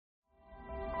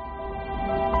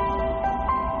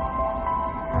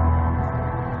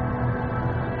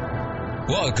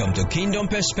Welcome to Kingdom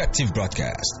Perspective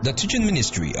Broadcast, the teaching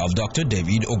ministry of Dr.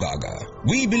 David Ogaga.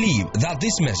 We believe that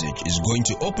this message is going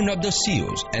to open up the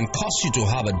seals and cause you to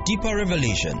have a deeper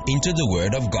revelation into the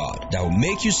Word of God that will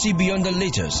make you see beyond the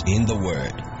letters in the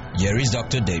Word. Here is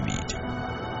Dr. David.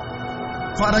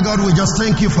 Father God, we just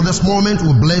thank you for this moment.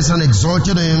 We bless and exalt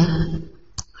your name.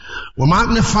 We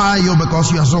magnify you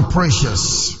because you are so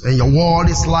precious and your word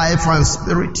is life and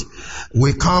spirit.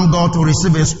 We come, God, to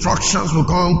receive instructions. We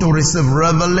come to receive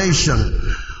revelation.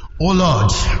 Oh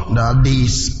Lord, that the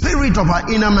spirit of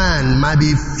our inner man might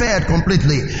be fed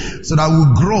completely so that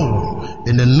we grow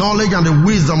in the knowledge and the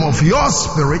wisdom of your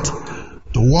spirit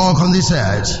to walk on this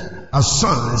earth as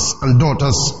sons and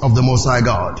daughters of the Most High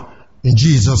God. In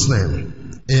Jesus'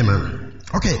 name, amen.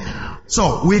 Okay,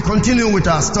 so we continue with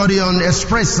our study on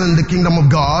expressing the kingdom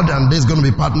of God, and this is going to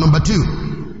be part number 2.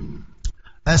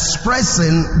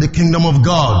 Expressing the kingdom of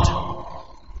God.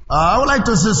 I would like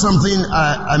to say something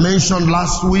I mentioned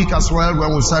last week as well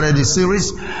when we started this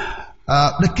series.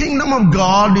 The kingdom of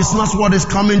God is not what is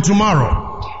coming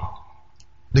tomorrow.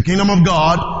 The kingdom of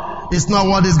God is not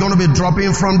what is going to be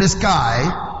dropping from the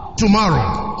sky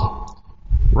tomorrow.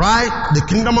 Right? The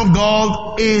kingdom of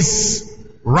God is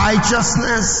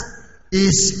righteousness,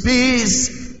 is peace,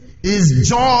 is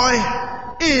joy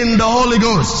in the Holy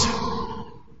Ghost.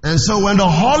 And so when the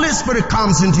Holy Spirit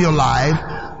comes into your life,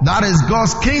 that is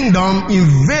God's kingdom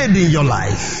invading your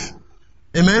life.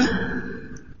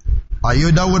 Amen? Are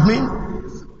you there with me?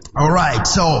 Alright,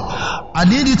 so I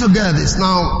need you to get this.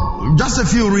 Now, just a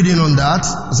few reading on that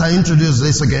as I introduce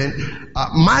this again.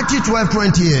 Matthew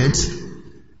 12:28.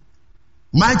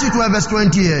 Matthew 12 verse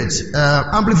 28.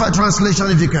 Amplified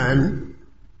translation if you can.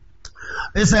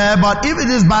 It said, but if it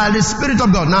is by the Spirit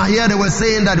of God. Now here they were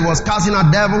saying that he was casting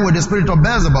out devil with the spirit of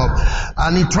Beelzebub.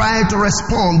 And he tried to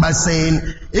respond by saying,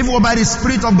 if it were by the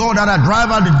Spirit of God that I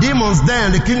drive out the demons,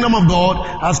 then the kingdom of God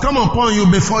has come upon you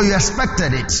before you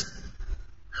expected it.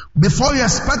 Before you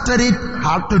expected it,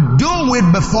 had to do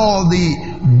it before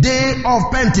the day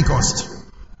of Pentecost.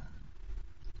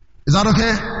 Is that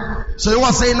okay? So he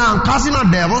was saying, now I'm casting out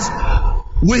devils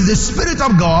with the Spirit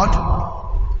of God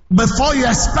before you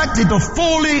expect it to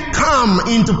fully come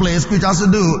into place, which has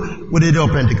to do with the day of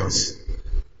Pentecost.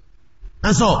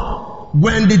 And so,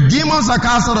 when the demons are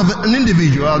cast out of an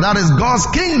individual, that is God's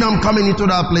kingdom coming into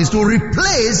that place to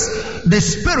replace the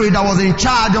spirit that was in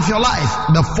charge of your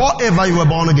life before ever you were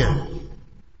born again.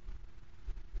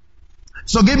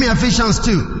 So give me Ephesians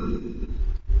 2.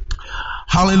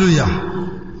 Hallelujah.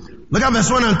 Look at verse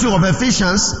 1 and 2 of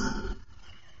Ephesians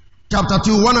chapter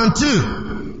 2, 1 and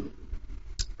 2.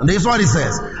 And this is what it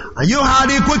says. And you had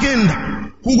he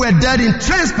quickened who were dead in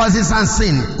trespasses and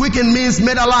sin. Quickened means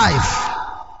made alive.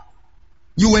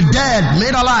 You were dead,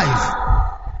 made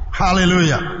alive.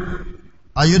 Hallelujah.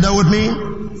 Are you there with me?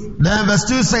 Then verse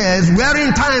 2 says,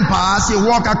 wherein time past you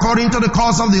walk according to the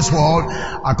course of this world,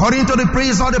 according to the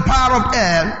prince of the power of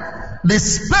air, the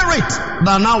spirit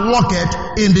that now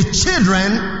walketh in the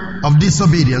children of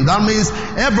disobedience. That means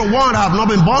everyone have not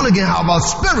been born again have a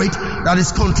spirit that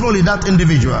is controlling that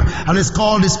individual. And it's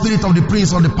called the spirit of the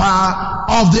prince of the power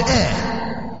of the air.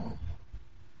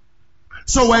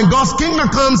 So when God's kingdom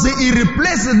comes in, he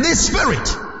replaces this spirit.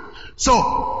 So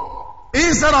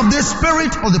instead of this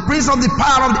spirit or the prince of the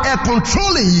power of the air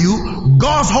controlling you,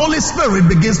 God's Holy Spirit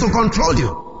begins to control you.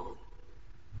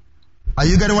 Are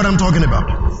you getting what I'm talking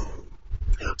about?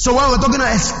 So when we're talking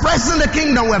about expressing the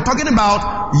kingdom, we're talking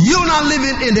about you not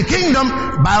living in the kingdom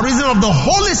by reason of the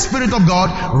Holy Spirit of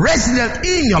God resident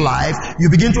in your life. You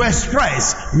begin to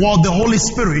express what the Holy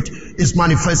Spirit is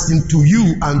manifesting to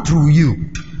you and through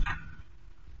you.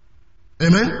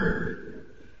 Amen?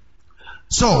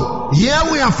 So here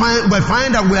we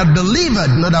find that we are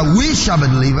delivered, not that we shall be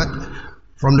delivered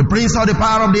from the prince of the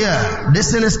power of the air.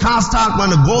 This thing is cast out when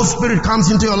the Ghost Spirit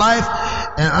comes into your life.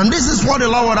 And this is what the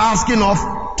Lord was asking of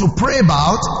to pray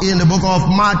about in the book of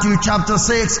Matthew chapter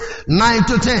 6, 9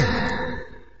 to 10.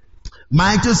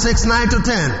 Matthew 6, 9 to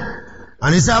 10.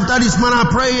 And he said, after this manner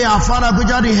pray, our Father which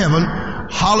art in heaven,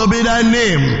 hallowed be thy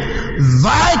name.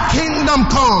 Thy kingdom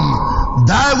come,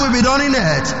 thy will be done in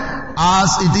earth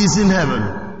as it is in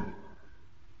heaven.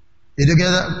 You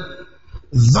together?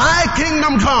 Thy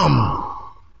kingdom come,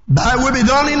 thy will be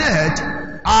done in earth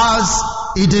as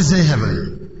it is in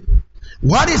heaven.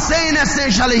 What he's saying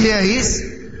essentially here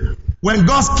is, when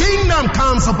God's kingdom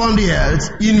comes upon the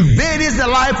earth, it invades the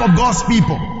life of God's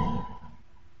people.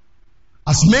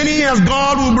 As many as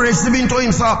God will be receiving to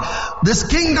himself, this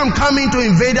kingdom coming to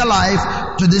invade their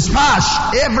life, to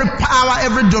dispatch every power,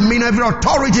 every dominion, every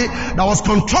authority that was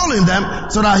controlling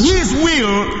them, so that his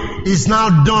will is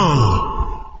now done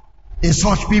in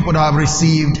such people that have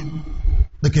received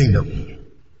the kingdom.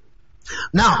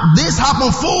 Now, this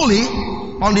happened fully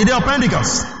on the day of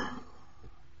Pentecost,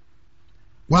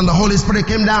 when the Holy Spirit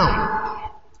came down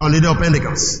on the day of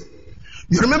Pentecost.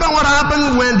 You remember what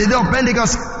happened when the day of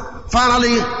Pentecost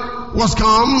finally was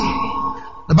come?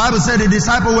 The Bible said the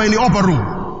disciples were in the upper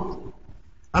room.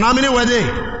 And how many were they?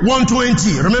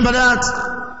 120. Remember that?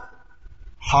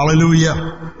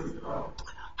 Hallelujah.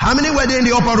 How many were there in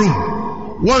the upper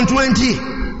room? 120.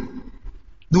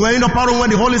 They were in the upper room when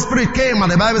the Holy Spirit came,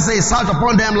 and the Bible says, sat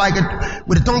upon them like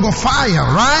with a tongue of fire,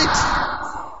 right?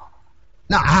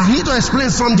 Now, I need to explain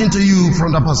something to you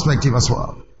from that perspective as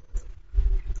well.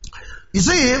 You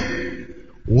see,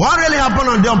 what really happened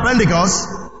on the day of Pentecost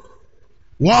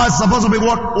was supposed to be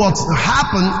what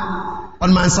happened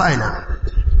on Mount Sinai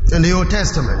in the Old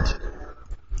Testament.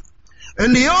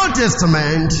 In the Old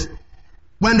Testament,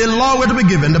 when the law were to be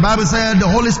given, the Bible said the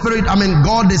Holy Spirit,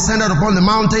 God descended upon the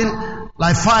mountain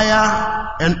like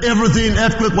fire and everything,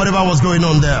 earthquake, whatever was going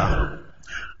on there.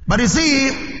 But you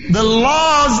see, the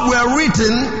laws were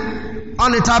written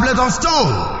on a tablet of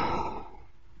stone.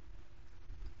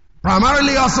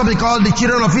 Primarily also because the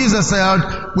children of Israel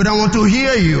said, we don't want to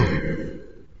hear you.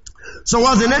 So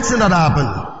what's the next thing that happened?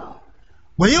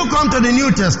 When you come to the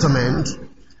New Testament,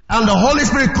 and the Holy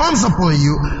Spirit comes upon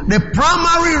you, the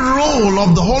primary role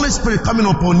of the Holy Spirit coming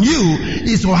upon you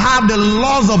is to have the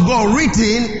laws of God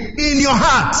written in your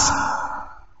heart.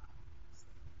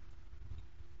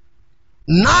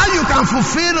 Now you can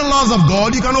fulfill the laws of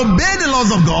God, you can obey the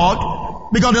laws of God,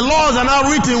 because the laws are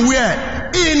now written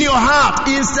where? In your heart,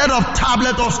 instead of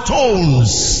tablet of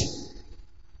stones.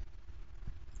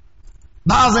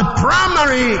 That's the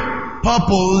primary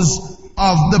purpose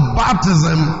of the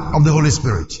baptism of the Holy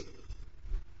Spirit.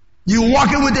 You're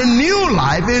walking with a new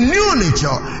life, a new nature,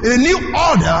 a new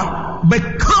order,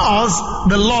 because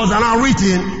the laws are now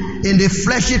written in the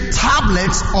fleshy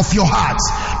tablets of your hearts.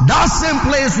 That same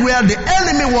place where the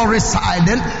enemy was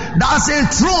residing, that same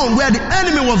throne where the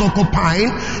enemy was occupying,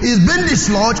 is being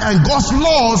dislodged, and God's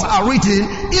laws are written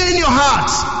in your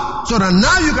hearts. So that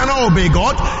now you cannot obey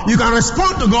God, you can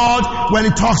respond to God when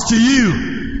He talks to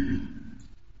you.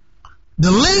 The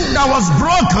link that was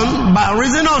broken by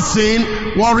reason of sin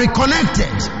was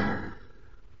reconnected.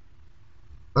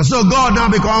 And so God now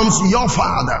becomes your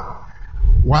father,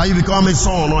 while you become a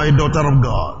son or a daughter of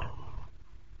God.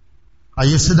 Are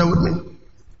you still there with me?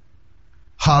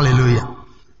 Hallelujah.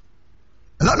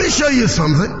 Let me show you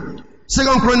something.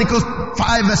 2 Chronicles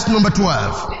 5 verse number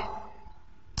 12.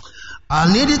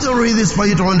 I need you to read this for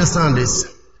you to understand this.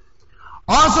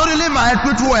 Also the Levites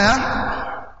which were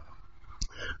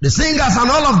the singers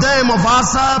and all of them of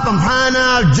Asaph and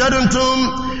Hannah,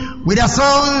 Jeduthun, with their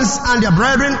sons and their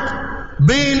brethren,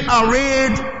 being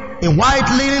arrayed in white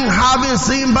linen, having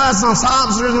cymbals and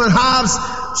psalms and harps,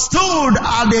 stood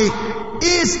at the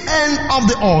east end of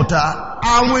the altar,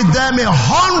 and with them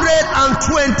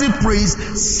 120 priests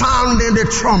sounding the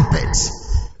trumpets.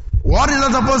 What is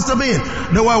that supposed to mean?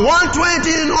 There were 120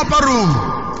 in the upper room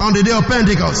on the day of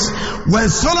Pentecost. When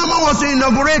Solomon was to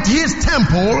inaugurate his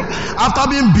temple, after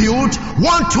being built,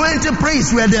 120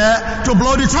 priests were there to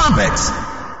blow the trumpets.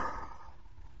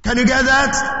 Can you get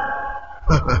that?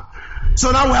 So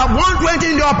now we have 120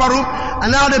 in the upper room, and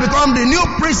now they become the new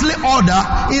priestly order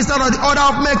instead of the order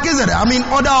of Melchizedek.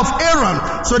 Order of Aaron.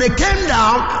 So they came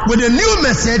down with a new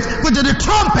message, which is the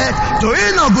trumpet, to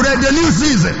inaugurate the new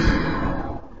season.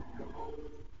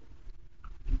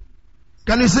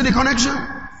 Can you see the connection?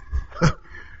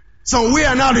 So we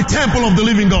are now the temple of the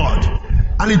living God.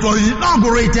 And it was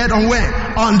inaugurated on when?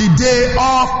 On the day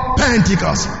of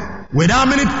Pentecost. With how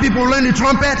many people blowing the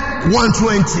trumpet?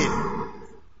 120.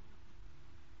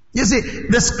 You see,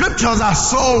 the scriptures are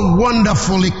so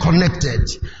wonderfully connected.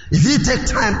 If you take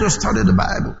time to study the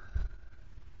Bible.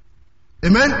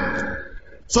 Amen?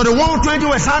 So the 120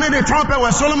 were sounding the trumpet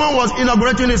when Solomon was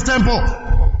inaugurating his temple.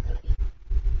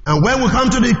 And when we come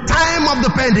to the time of the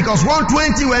Pentecost,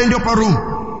 120 were in the upper room.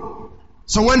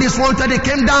 So when this 120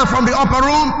 came down from the upper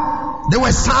room, they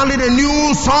were sounding a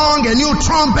new song, a new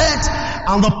trumpet,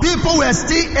 and the people were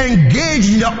still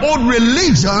engaged in their old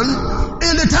religion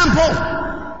in the temple,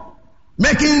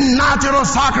 making natural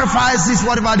sacrifices,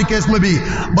 whatever the case may be.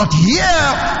 But here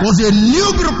was a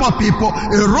new group of people,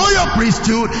 a royal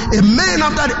priesthood, a man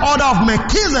after the order of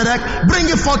Melchizedek,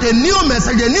 bringing forth a new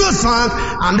message, a new song,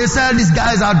 and they said these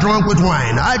guys are drunk with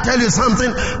wine. I tell you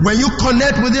something, when you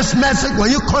connect with this message,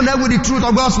 when you connect with the truth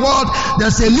of God's word,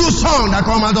 there's a new song that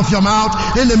comes out of your mouth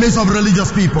in the midst of religious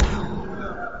people.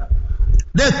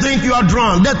 They think you are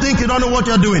drunk. They think you don't know what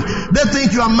you're doing. They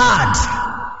think you are mad.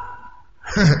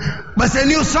 But it's a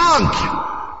new song.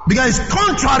 Because it's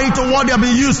contrary to what they have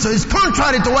been used to. It's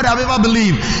contrary to what they have ever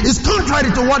believed. It's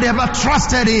contrary to what they have ever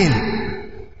trusted in.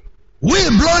 We're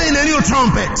blowing a new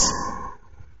trumpet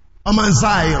on Mount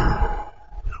Zion.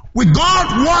 We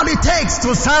got what it takes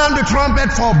to sound the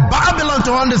trumpet for Babylon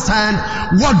to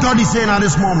understand what God is saying at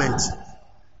this moment.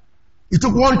 It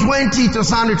took 120 to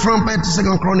sound the trumpet,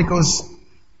 2 Chronicles.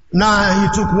 Now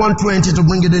it took 120 to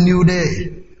bring you the new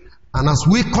day. And as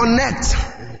we connect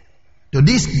to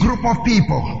this group of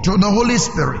people, to the Holy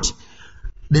Spirit,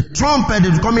 the trumpet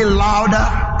is becoming louder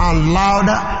and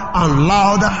louder and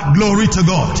louder. Glory to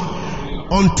God.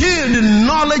 Until the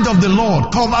knowledge of the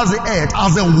Lord covers the earth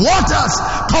as the waters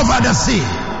cover the sea.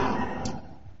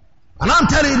 And I'm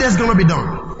telling you, that's going to be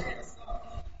done.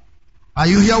 Are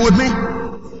you here with me?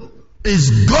 It's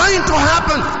going to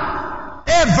happen.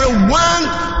 Everyone,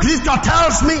 Scripture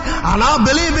tells me, and I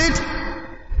believe it,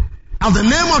 at the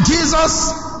name of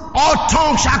Jesus, all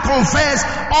tongues shall confess,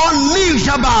 all knees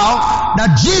shall bow,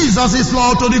 that Jesus is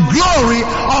Lord to the glory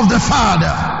of the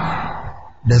Father.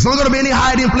 There's not going to be any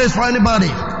hiding place for anybody.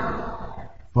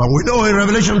 But we know in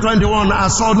Revelation 21, I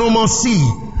saw no more sea,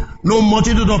 no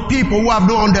multitude of people who have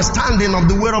no understanding of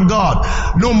the word of God,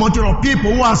 no multitude of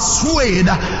people who are swayed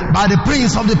by the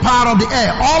prince of the power of the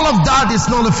air. All of that is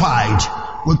nullified.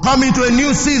 We come into a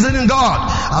new season in God.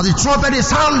 As the trumpet is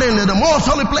sounding in the most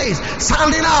holy place,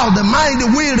 sounding out the mind,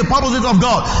 the will, the purposes of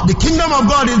God. The kingdom of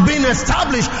God is being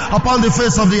established upon the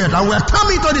face of the earth. And we are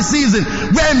coming to the season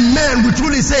where men will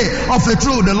truly say, of a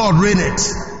truth, the Lord reigneth.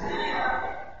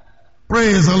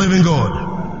 Praise the living God.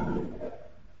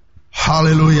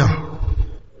 Hallelujah.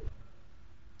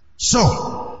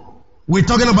 So, we're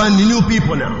talking about the new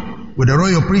people now. With the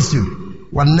royal priesthood.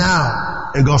 We're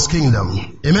now in God's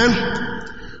kingdom. Amen?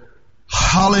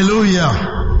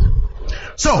 Hallelujah.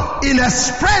 So, in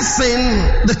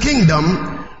expressing the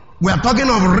kingdom, we are talking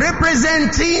of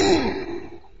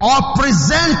representing or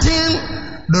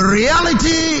presenting the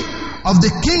reality of the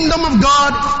kingdom of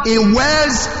God in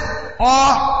ways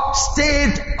or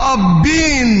state of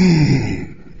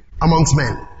being amongst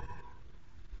men.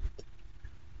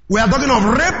 We are talking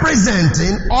of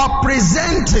representing or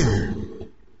presenting.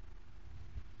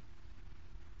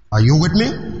 Are you with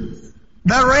me?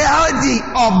 The reality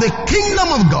of the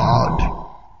kingdom of God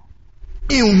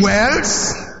in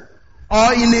words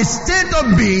or in a state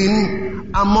of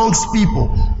being amongst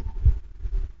people.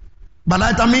 But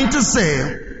that I mean to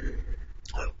say,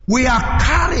 we are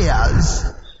carriers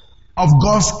of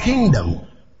God's kingdom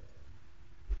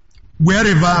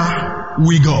wherever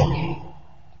we go.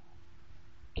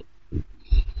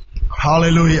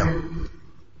 Hallelujah.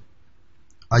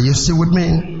 Are you still with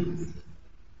me?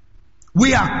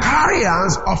 We are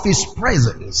carriers of His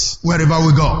presence wherever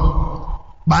we go.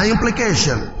 By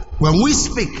implication, when we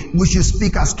speak, we should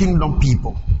speak as kingdom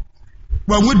people.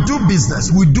 When we do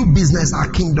business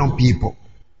as kingdom people.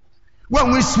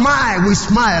 When we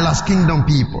smile as kingdom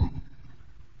people.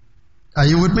 Are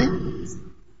you with me?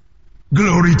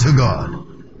 Glory to God.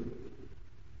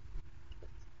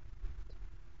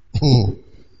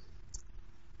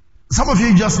 Some of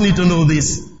you just need to know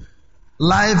this.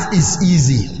 Life is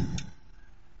easy.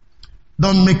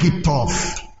 Don't make it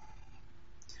tough.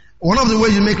 One of the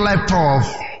ways you make life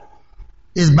tough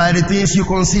is by the things you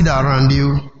consider around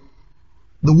you.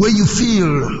 The way you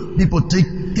feel people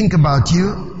think about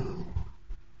you.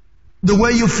 The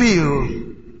way you feel.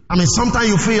 I mean, sometimes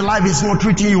you feel life is not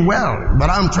treating you well,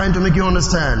 but I'm trying to make you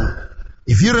understand.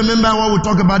 If you remember when we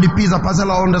talk about the peace of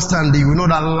personal understanding, we know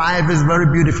that life is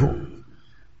very beautiful.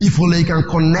 If only you can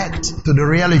connect to the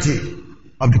reality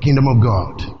of the kingdom of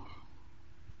God.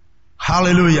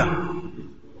 Hallelujah.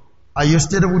 Are you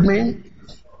still with me?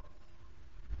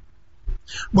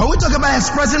 When we talk about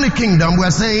expressing the kingdom, we're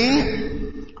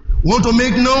saying we want to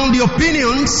make known the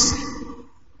opinions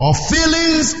or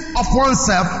feelings of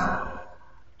oneself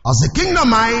as a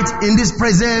kingdomite in this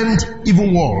present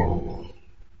evil world.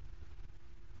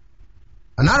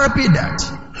 And I repeat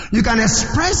that. You can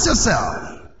express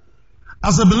yourself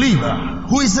as a believer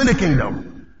who is in the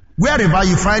kingdom, wherever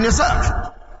you find yourself.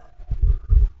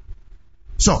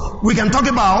 So, we can talk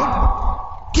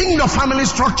about kingdom family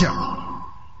structure,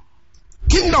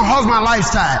 kingdom husband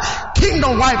lifestyle,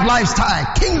 kingdom wife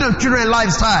lifestyle, kingdom children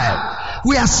lifestyle.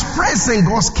 We are expressing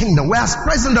God's kingdom. We are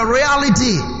expressing the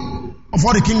reality of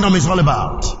what the kingdom is all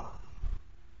about.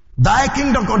 Thy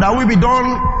kingdom come, that will be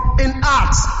done in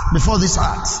hearts before this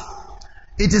heart.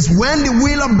 It is when the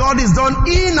will of God is done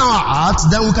in our hearts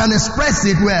that we can express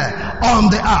it where?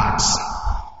 On the hearts.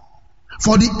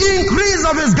 For the increase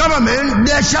of His government,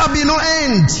 there shall be no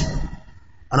end.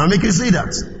 And I'll make you see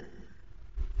that.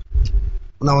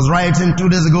 When I was writing 2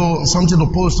 days ago, something to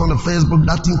post on the Facebook,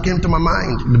 that thing came to my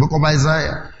mind in the book of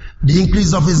Isaiah. The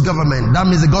increase of his government. That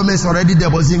means the government is already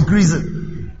there, but it's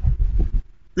increasing.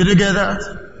 Did you get that?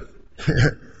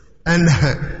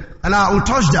 and I will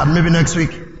touch that maybe next week.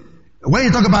 When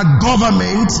you talk about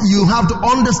government, you have to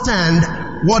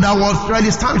understand what that word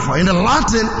really stands for. In the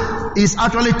Latin, it's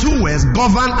actually 2 words,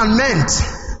 govern and ment.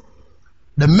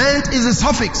 The ment is a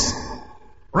suffix,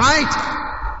 right?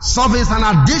 Suffix an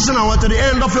additional word to the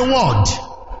end of a word.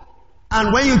 And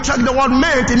when you check the word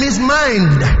ment, it means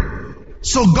mind.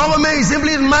 So government is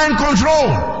simply mind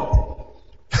control.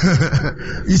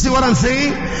 You see what I'm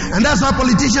saying? And that's why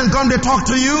politicians come, they talk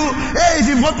to you. Hey,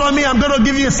 if you vote for me, I'm going to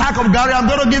give you a sack of Gary. I'm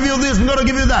going to give you this. I'm going to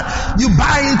give you that. You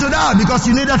buy into that because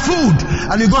you needed food.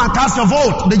 And you go and cast your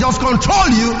vote. They just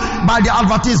control you by the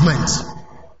advertisement.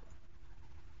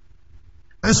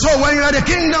 And so when you're in the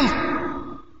kingdom,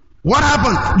 what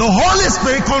happened? The Holy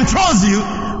Spirit controls you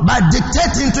by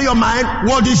dictating to your mind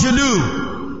what you should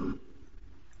do.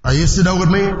 Are you still there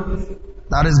with me?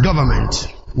 That is government.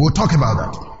 We'll talk about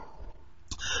that.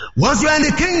 Once you're in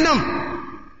the kingdom,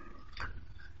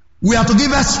 we have to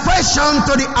give expression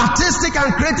to the artistic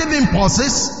and creative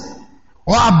impulses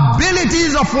or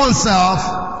abilities of oneself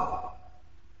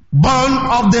born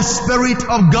of the Spirit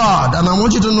of God. And I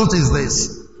want you to notice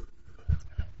this.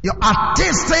 Your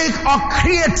artistic or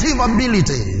creative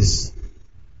abilities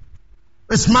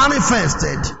is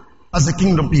manifested as a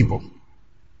kingdom people.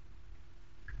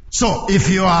 So if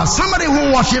you are somebody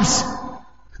who worships,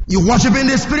 you worship in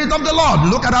the Spirit of the Lord.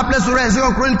 Look at that place we read,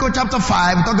 2 Chronicles chapter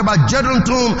 5. Talk about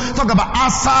Jeduthun, talk about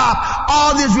Asaph.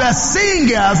 All these were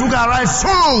singers who can write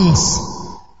songs.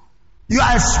 You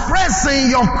are expressing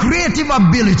your creative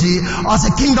ability as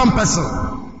a kingdom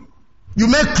person. You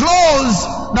make clothes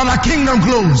that are kingdom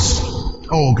clothes.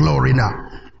 Oh, glory now.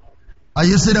 Are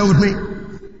you sitting there with me?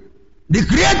 The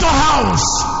Creator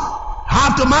house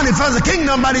have to manifest the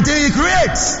kingdom by the thing He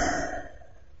creates.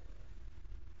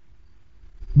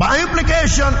 By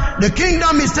implication, the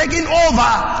kingdom is taking over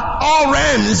all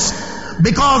realms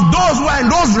because those who are in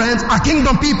those realms are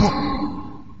kingdom people.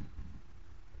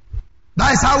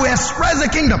 That is how we express the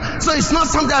kingdom. So it's not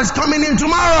something that's coming in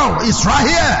tomorrow. It's right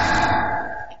here.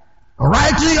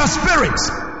 Right to your spirit.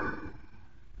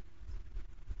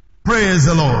 Praise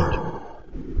the Lord.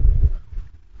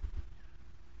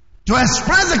 To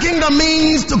express the kingdom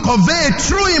means to convey a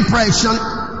true impression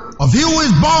of he who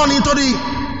is born into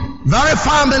the very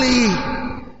family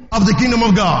of the kingdom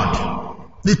of God.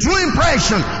 The true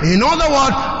impression, in other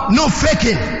words, no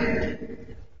faking.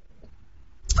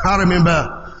 I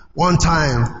remember one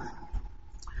time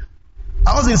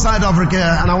I was in South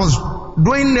Africa and I was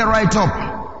doing a write-up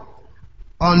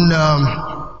on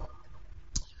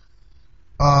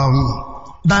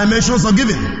dimensions of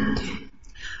giving.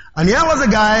 And here was a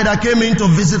guy that came in to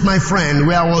visit my friend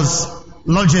where I was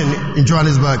lodging in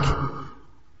Johannesburg.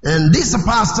 And this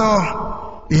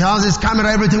pastor, he has his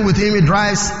camera, everything with him, he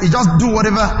drives, he just do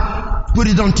whatever, put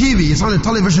it on TV, it's on a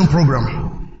television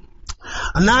program.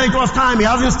 And now it was time, he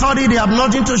hasn't studied, he had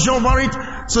nothing to show for it.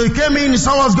 So he came in, he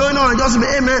saw what's going on, and just said,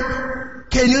 hey man,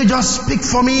 can you just speak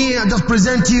for me and just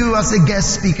present you as a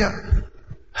guest speaker?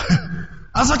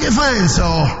 I said, okay, fine.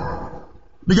 So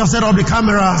they just set up the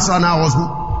cameras and I was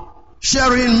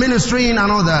sharing, ministering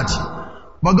and all that.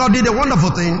 But God did a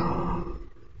wonderful thing.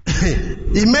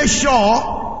 He made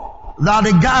sure that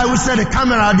the guy who set the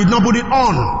camera did not put it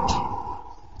on.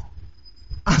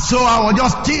 And so I was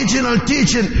just teaching and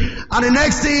teaching. And the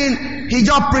next thing, he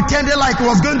just pretended like he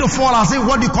was going to fall. I said,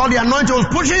 what do you call the anointing? Was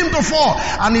pushing him to fall.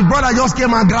 And his brother just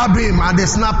came and grabbed him and they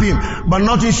snapped him. But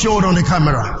nothing showed on the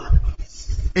camera.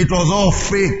 It was all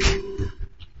fake.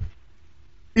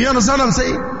 You understand what I'm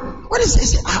saying? What is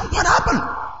this? What happened?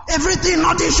 Everything,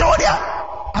 nothing showed there.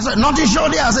 I said, nothing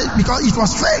showed there. I said, because it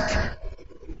was fake.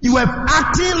 You were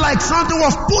acting like something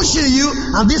was pushing you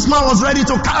and this man was ready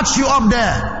to catch you up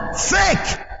there.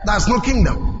 Fake. That's no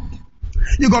kingdom.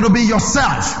 You got to be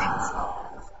yourself.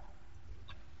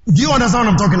 Do you understand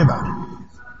what I'm talking about?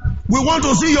 We want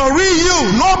to see your real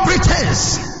you, no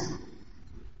pretense.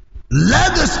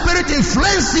 Let the Spirit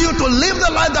influence you to live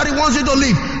the life that He wants you to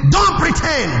live. Don't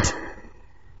pretend.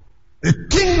 A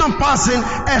kingdom person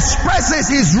expresses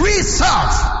his real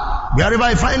self, wherever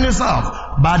he finds himself,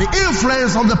 by the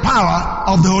influence of the power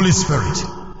of the Holy Spirit.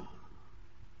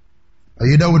 Are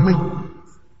you there with me?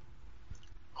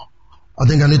 I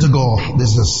think I need to go.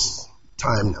 This is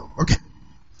time now. Okay.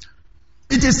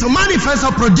 It is to manifest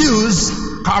or produce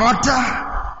character,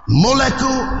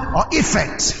 molecule, or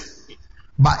effect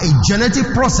by a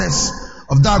genetic process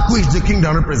of that which the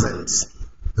kingdom represents.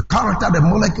 The character, the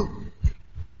molecule,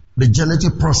 the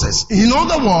genetic process. In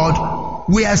other words,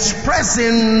 we are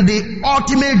expressing the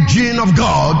ultimate gene of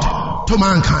God to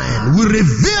mankind. We're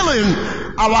revealing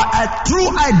our true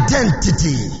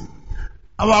identity,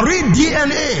 our real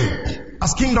DNA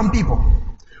as kingdom people.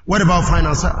 What about find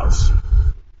ourselves?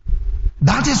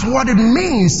 That is what it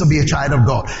means to be a child of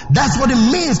God. That's what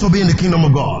it means to be in the kingdom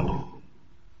of God.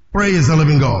 Praise the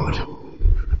living God.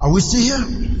 Are we still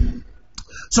here?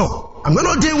 So, I'm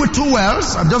going to deal with two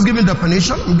words. I've just given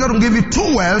definition. I'm going to give you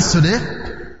two words today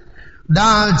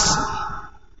that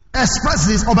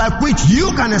expresses or by which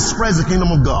you can express the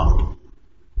kingdom of God.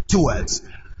 Two words.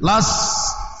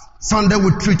 Last Sunday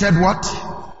we treated what?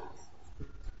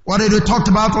 What did we talk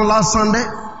about on last Sunday?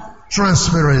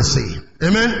 Transparency.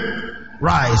 Amen?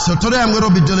 Right. So today I'm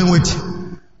going to be dealing with,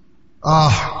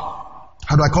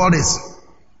 how do I call this?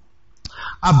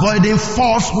 Avoiding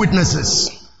false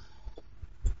witnesses.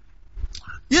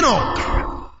 You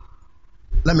know,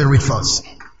 let me read first.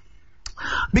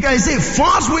 Because you see,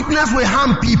 false witness will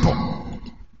harm people.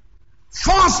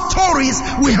 False stories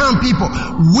will harm people.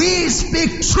 We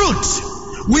speak truth.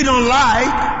 We don't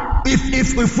lie.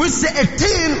 If we say a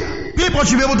thing, people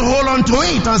should be able to hold on to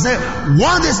it and say,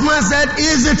 what this man said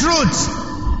is the truth.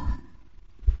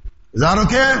 Is that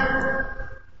okay?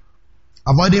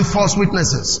 Avoiding false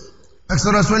witnesses.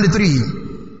 Exodus 23,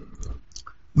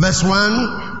 verse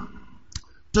 1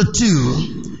 to 2,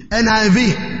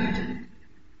 NIV.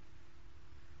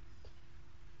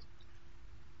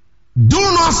 Do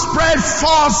not spread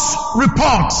false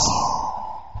reports.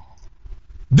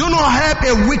 Do not help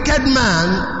a wicked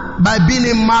man by being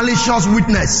a malicious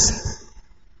witness.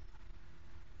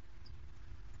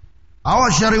 I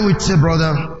was sharing with a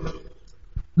brother.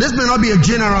 This may not be a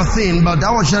general thing, but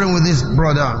I was sharing with this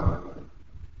brother.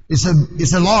 He's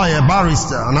a lawyer,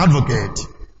 barrister, an advocate.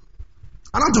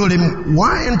 And I told him,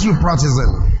 why aren't you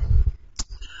practicing?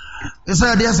 He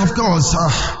said, yes, of course.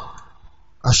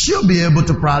 I should be able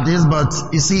to practice, but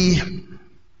you see,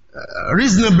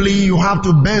 reasonably you have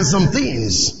to bend some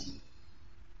things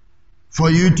for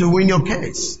you to win your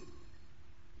case.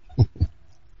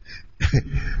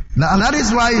 And that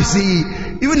is why you see,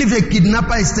 even if a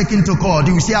kidnapper is taken to court,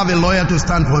 you will still have a lawyer to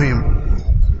stand for him.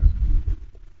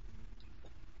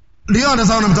 Do you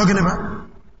understand what I'm talking about?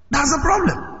 That's the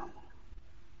problem.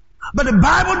 But the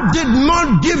Bible did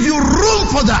not give you room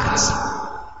for that.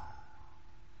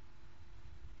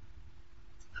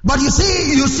 But you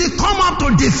see, come up to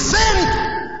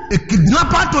defend a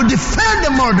kidnapper, to defend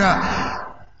the murder.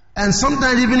 And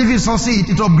sometimes even if you succeed,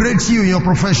 it upgrades you in your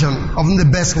profession of the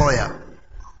best lawyer.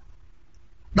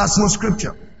 That's no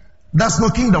scripture. That's no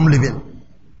kingdom living.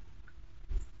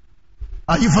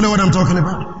 Are you following what I'm talking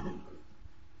about?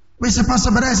 We say, Pastor,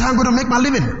 but that's how I'm going to make my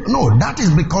living. No, that is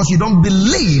because you don't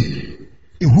believe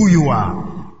in who you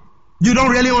are. You don't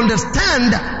really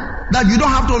understand that you don't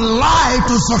have to lie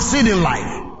to succeed in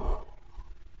life.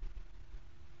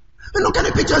 And look at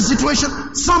the picture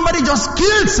situation. Somebody just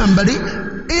killed somebody.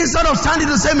 Instead of standing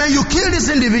to say, man, you killed this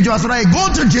individual, so that I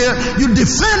go to jail, you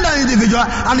defend that individual,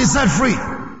 and he's set free.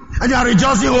 And you are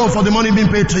rejoicing for the money being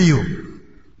paid to you.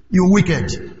 You wicked.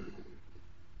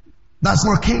 That's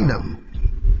not kingdom.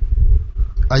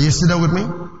 Are you still there with me?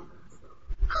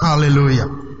 Hallelujah.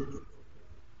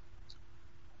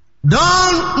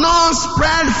 Don't not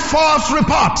spread false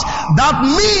reports. That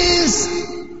means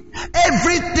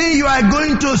everything you are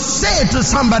going to say to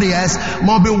somebody else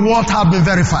must be what have been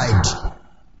verified.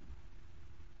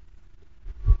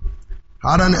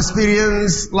 I had an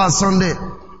experience last Sunday.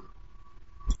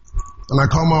 And I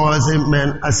come out and say,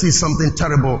 man, I see something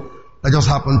terrible that just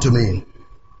happened to me.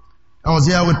 I was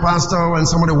here with pastor when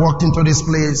somebody walked into this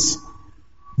place,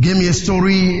 gave me a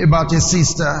story about a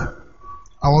sister.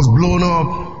 I was blown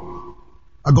up.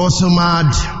 I got so mad.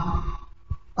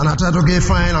 And I thought, okay,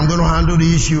 fine, I'm going to handle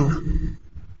the issue.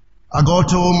 I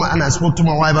got home and I spoke to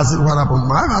my wife. I said, what happened?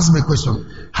 My wife asked me a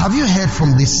question. Have you heard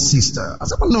from this sister? I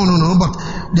said, well, no, but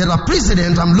there are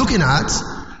precedents I'm looking at.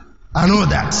 I know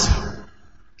that.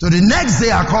 So the next day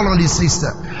I called on the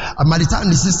sister. And by the time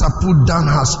the sister put down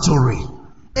her story,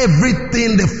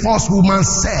 everything the first woman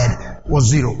said was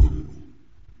zero.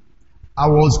 I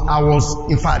was,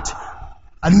 in fact,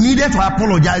 I needed to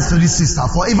apologize to this sister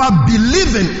for ever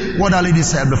believing what that lady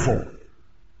said before.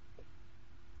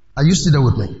 Are you still there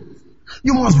with me?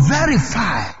 You must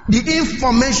verify the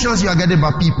information you are getting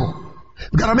about people.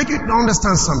 We gotta make you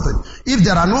understand something. If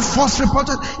there are no false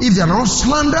reporters, if there are no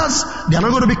slanders, they are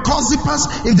not going to be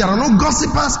gossipers. If there are no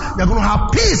gossipers, they are going to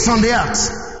have peace on the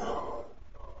earth.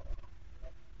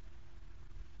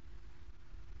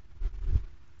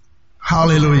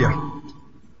 Hallelujah.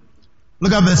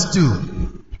 Look at verse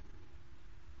 2.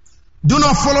 Do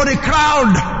not follow the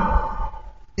crowd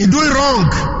in doing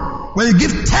wrong. When you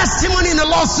give testimony in a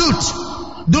lawsuit,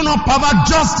 do not pervert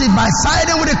justice by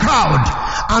siding with the crowd.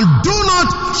 And do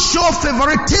not show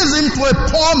favoritism to a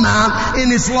poor man in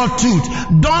his lawsuit.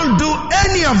 Don't do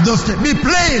any of those things. Be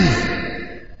plain.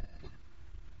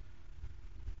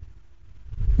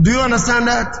 Do you understand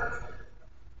that?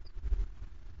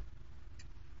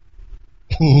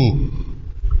 You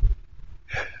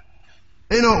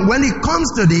know, when it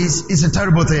comes to this, it's a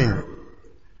terrible thing.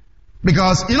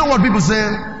 Because you know what people say?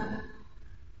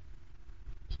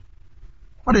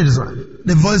 What is it?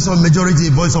 The voice of majority,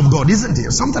 the voice of God, isn't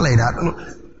it? Something like that.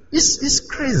 It's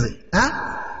crazy. Huh?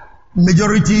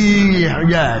 Majority,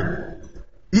 yeah.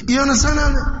 You understand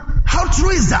that? How true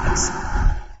is that?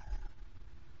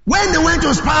 When they went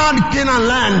to spy the Canaan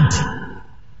land,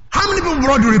 how many people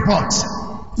brought the report?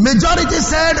 Majority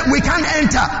said we can't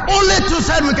enter. Only 2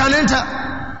 said we can enter.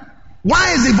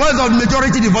 Why is the voice of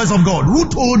majority the voice of God? Who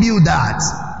told you that?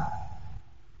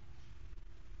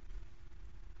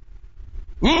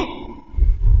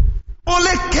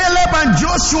 Only Caleb and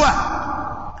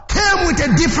Joshua came with a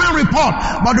different report,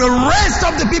 but the rest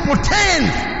of the people,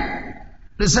 10,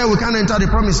 they said we can't enter the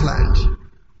promised land.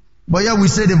 But yet we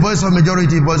say the voice of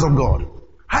majority, the voice of God.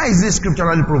 How is this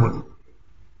scripturally proven?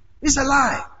 It's a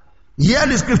lie. Here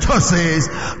the scripture says,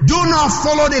 do not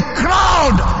follow the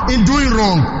crowd in doing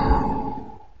wrong.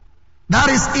 That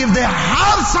is, if they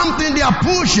have something they are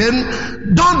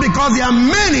pushing, don't because there are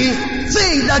many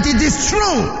think that it is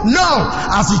true. No.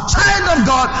 As a child of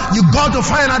God, you got to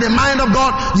find out the mind of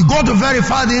God. You got to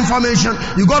verify the information.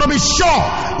 You got to be sure.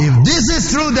 If this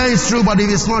is true, then it's true. But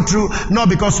if it's not true, not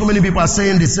because so many people are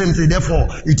saying the same thing, therefore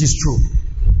it is true.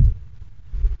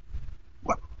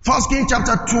 1 Kings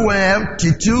chapter 12,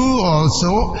 22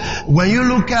 also, when you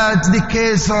look at the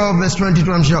case of, verse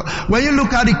 22 I'm sure, when you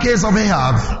look at the case of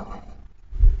Ahab,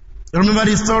 remember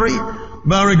this story?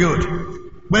 Very good.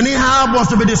 When Ahab was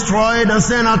to be destroyed and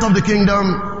sent out of the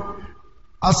kingdom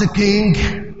as a king,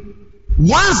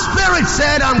 one spirit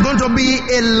said, I'm going to be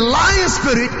a lying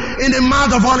spirit in the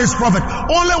mouth of all his prophets.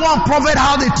 Only one prophet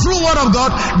had the true word of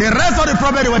God. The rest of the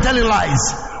prophets were telling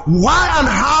lies. Why and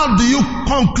how do you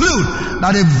conclude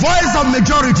that the voice of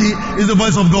majority is the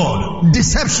voice of God?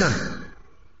 Deception.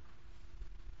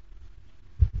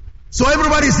 So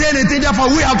everybody is saying anything, therefore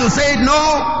we have to say it?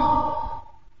 No.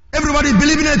 Everybody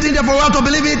believing anything, therefore we have to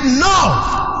believe it?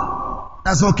 No.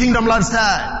 That's no kingdom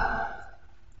lifestyle.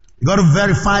 You got to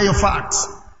verify your facts.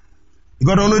 You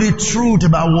got to know the truth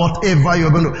about whatever you're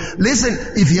going to. Listen,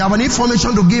 if you have an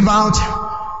information to give out,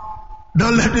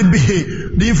 don't let it be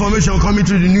the information coming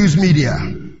through the news media.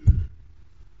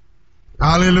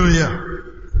 Hallelujah.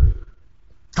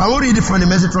 Can we read it from the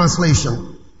Message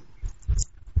translation?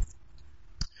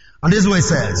 And this is what it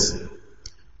says.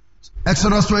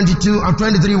 Exodus 22 and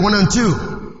 23, 1 and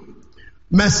 2.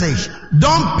 Message.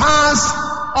 Don't pass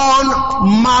on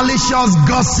malicious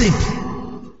gossip.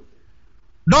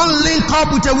 Don't link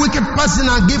up with a wicked person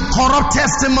and give corrupt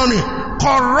testimony.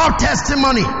 Corrupt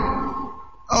testimony.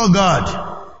 Oh God.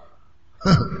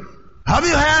 Have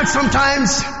you heard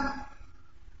sometimes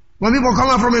when people come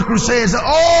out from a crusade say,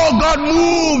 oh God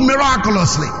moved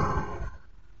miraculously.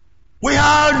 We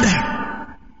had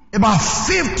about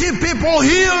 50 people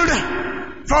healed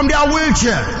from their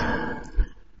wheelchair.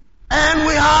 And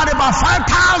we had about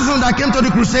 5,000 that came to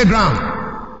the crusade ground.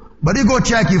 But you go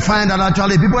check, you find that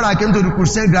actually people that came to the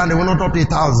crusade ground, they were not up to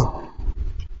 1,000.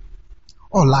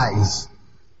 All lies.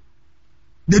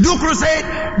 They do crusade,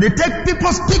 they take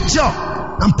people's picture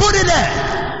and put it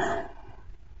there.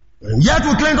 And yet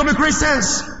we claim to be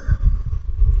Christians.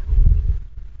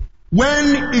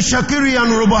 When Ishakiri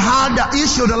and Robo had the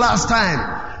issue the last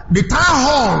time, the town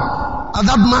hall at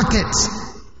that market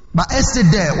by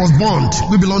estate there was burned.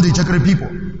 We belong to Ishakiri people.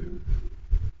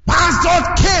 Pastors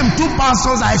came, 2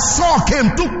 pastors I saw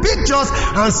came, took pictures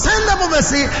and sent them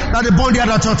overseas that they burned the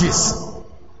other churches.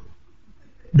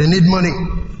 They need money.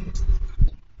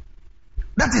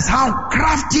 That is how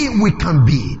crafty we can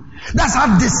be. That's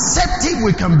how deceptive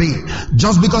we can be.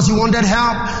 Just because you wanted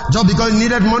help, just because you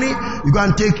needed money, you go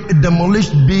and take a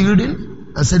demolished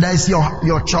building and say that is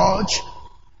your church,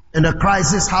 and a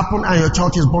crisis happened and your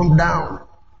church is burned down.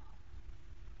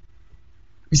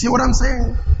 You see what I'm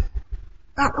saying?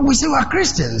 We say we are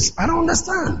Christians. I don't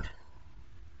understand.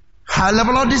 High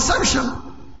level of deception.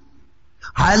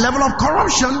 High level of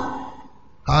corruption.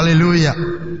 Hallelujah.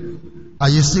 Are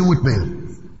you still with me?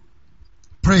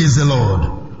 Praise the Lord.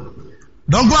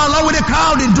 Don't go along with the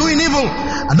crowd in doing evil.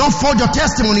 And don't forge your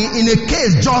testimony in a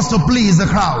case just to please the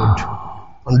crowd.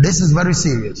 And this is very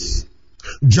serious.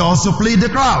 Just to please the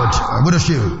crowd. I'm going to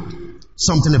show you.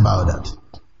 something about that.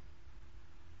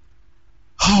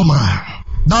 Oh my.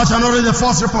 Thou shalt not raise a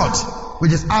false report,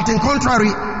 which is acting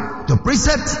contrary to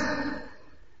precept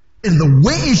in the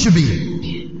way it should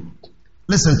be.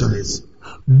 Listen to this.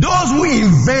 Those who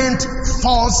invent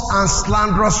false and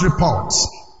slanderous reports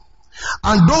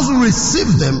and those who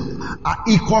receive them are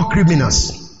equal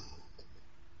criminals.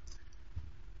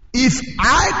 If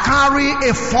I carry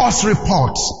a false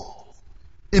report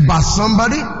about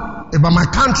somebody, about my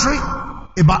country,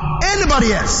 about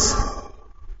anybody else,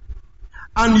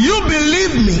 and you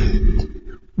believe me,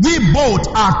 we both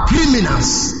are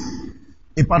criminals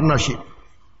in partnership.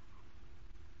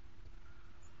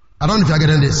 I don't know if you're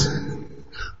getting this.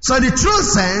 So in the true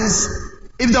sense,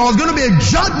 if there was going to be a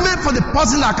judgment for the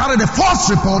person that carried the false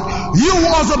report, you who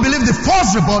also believe the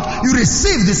false report, you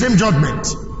receive the same judgment.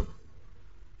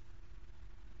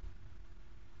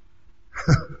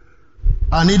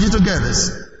 I need you to get this.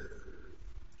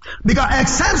 Because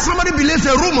except somebody believes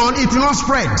a rumor, it will not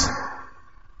spread.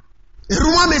 A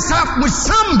rumor may start with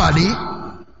somebody,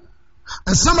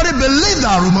 and somebody believes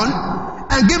that rumor,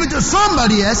 and give it to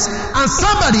somebody else,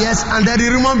 and then the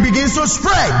rumor begins to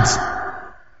spread.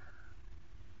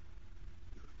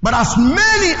 But as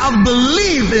many have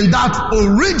believed in that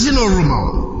original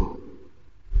rumor,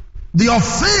 the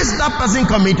offense that person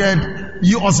committed,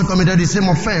 you also committed the same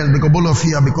offense, because both of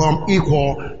you have become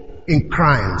equal in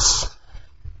crimes.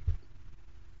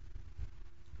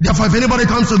 Therefore, if anybody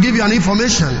comes to give you an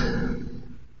information,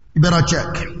 you better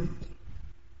check.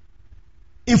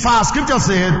 In fact, scripture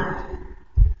said,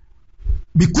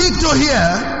 be quick to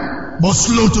hear, but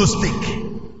slow to speak.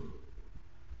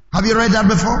 Have you read that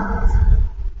before?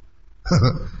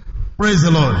 Praise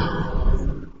the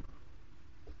Lord.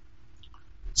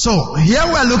 So, here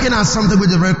we are looking at something which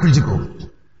is very critical.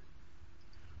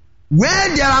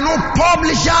 Where there are no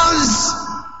publishers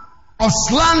of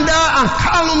slander and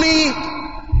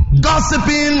calumny,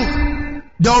 gossiping,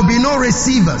 there will be no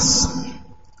receivers.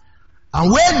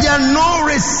 And where there are no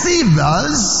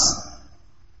receivers,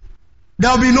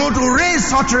 there will be no to raise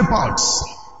such reports.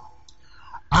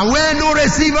 And where no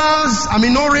receivers,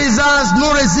 no raisers,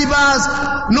 no receivers,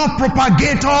 no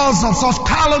propagators of such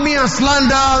calumny and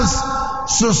slanders,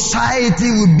 society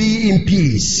will be in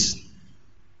peace.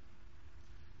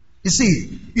 You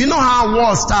see, you know how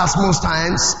war starts most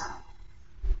times?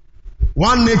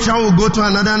 One nation will go to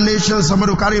another nation,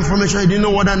 somebody will carry information, you didn't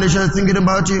know what that nation is thinking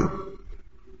about you.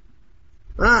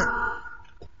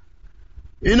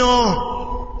 You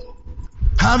know,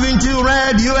 haven't you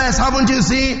read US? Haven't you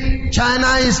seen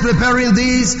China is preparing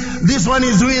this one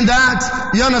is doing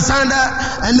that? You understand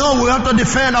that? And no, we have to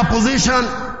defend our position.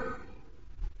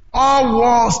 All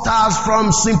war starts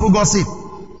from simple gossip.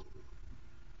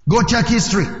 Go check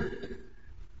history.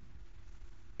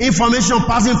 Information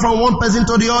passing from one person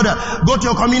to the other. Go to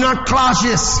your communal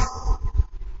clashes.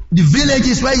 The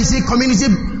villages where you see community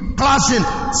clashing.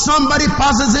 Somebody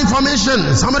passes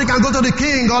information. Somebody can go to the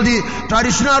king or the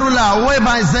traditional ruler,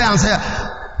 whoever is there, and say,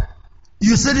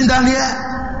 you sitting down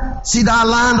here? See that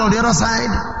land on the other side?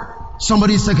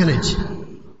 Somebody is taking it.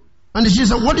 And she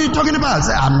said, what are you talking about? I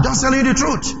said, I'm just telling you the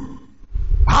truth.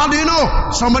 How do you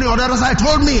know? Somebody on the other side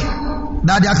told me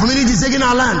that their community is taking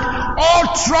our land.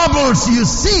 All troubles you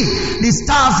see, they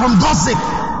start from gossip.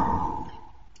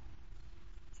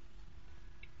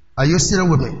 Are you still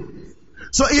with me?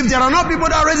 So if there are not people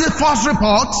that raise a false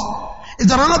report, if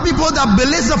there are not people that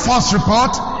believe the false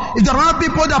report, if there are not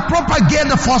people that propagate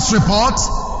the false report,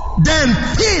 then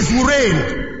peace will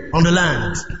reign on the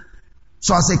land.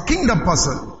 So as a kingdom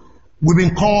person, we've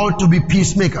been called to be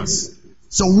peacemakers.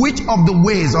 So which of the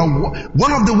ways, or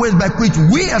one of the ways by which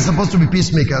we are supposed to be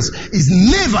peacemakers, is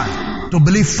never to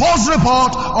believe false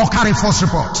report or carry false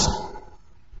reports.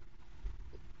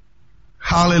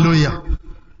 Hallelujah.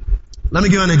 Let me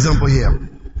give you an example here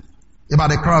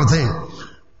about the crowd thing.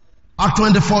 Act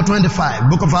 24:25,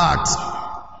 book of Acts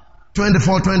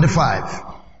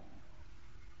 24:25.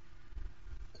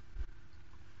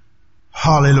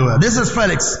 Hallelujah. This is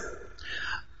Felix,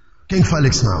 King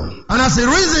Felix now. And as he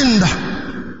reasoned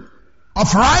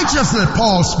of righteousness,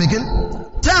 Paul speaking,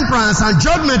 temperance and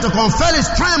judgment upon Felix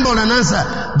trembled and answered,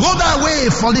 go thy way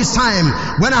for this time.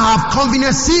 When I have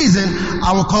convenient season,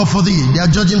 I will call for thee. They are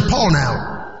judging Paul now.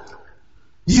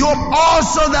 You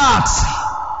also that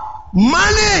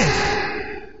money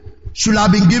should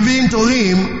have been given to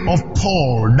him of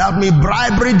Paul. That means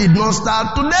bribery did not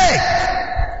start today.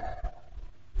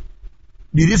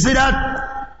 Did you see that?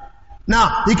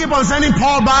 Now, he keep on sending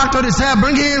Paul back to the cell,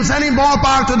 bring him, sending Paul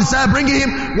back to the cell, bring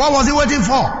him. What was he waiting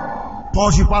for?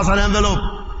 Paul should pass an envelope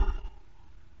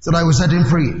so that he will set him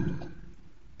free.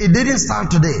 It didn't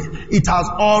start today. It has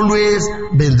always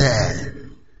been there.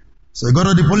 So you go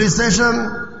to the police station,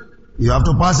 you have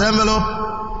to pass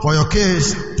envelope for your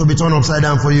case to be turned upside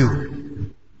down for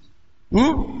you.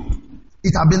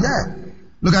 It has been there.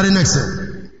 Look at the next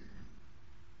thing.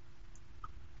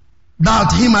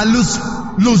 That he might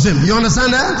lose him. You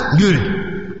understand that?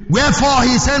 Good. Wherefore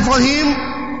he sent for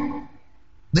him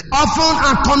the orphan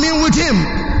and commune with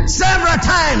him several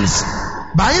times.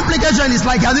 By implication, it's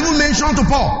like he has even mentioned to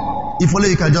Paul, if only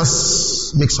you can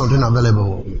just make something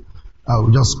available, I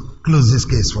will just close this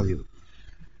case for you.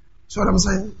 See what I'm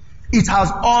saying? It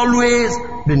has always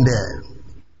been there.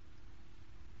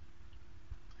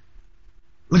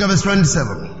 Look at verse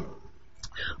 27.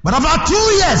 But after 2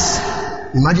 years,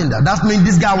 imagine that. That means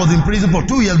this guy was in prison for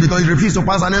 2 years because he refused to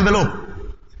pass an envelope.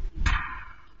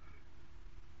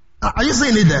 Are you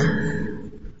seeing it there?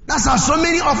 That's how so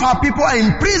many of our people are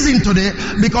in prison today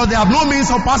because they have no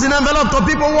means of passing envelope to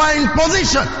people who are in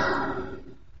position.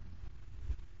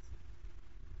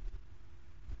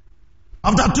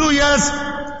 After 2 years,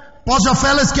 Portia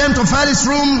Felix came to Felix's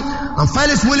room, and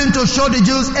Felix, willing to show the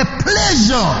Jews a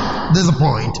pleasure, there's a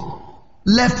point,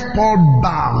 left Paul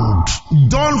bound.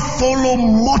 Don't follow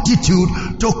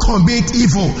multitude to commit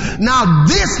evil. Now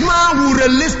this man will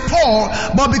release Paul,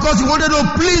 but because he wanted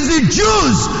to please the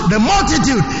Jews, the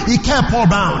multitude, he kept Paul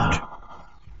bound.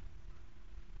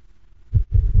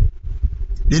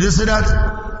 Did you see that?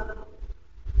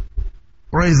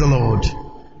 Praise the Lord.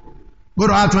 Go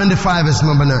to Acts 25 verse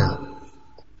number 9.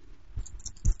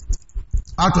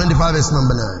 Acts 25 verse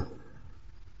number 9.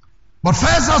 But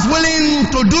Festus, willing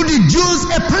to do the Jews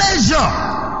a pleasure,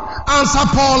 answered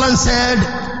Paul and said,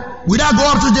 will I go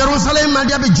up to Jerusalem and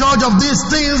there be judge of these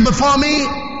things before me?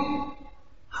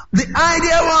 The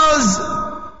idea was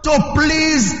to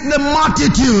please the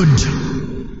multitude.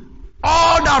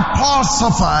 All that Paul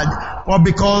suffered was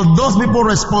because those people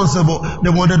responsible,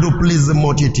 they wanted to please the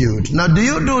multitude. Now, do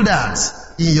you do that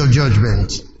in your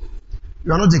judgment?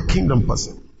 You are not a kingdom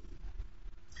person.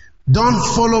 Don't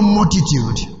follow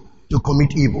multitude to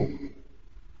commit evil.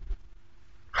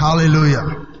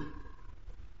 Hallelujah.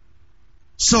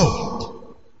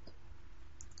 So,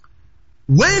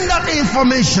 when that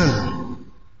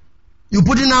information you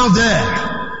put it out there,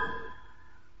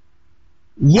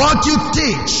 what you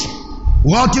teach,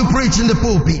 what you preach in the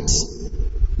pulpit,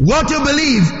 what you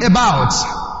believe about,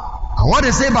 and what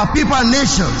they say about people and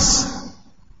nations,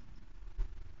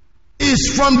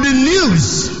 is from the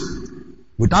news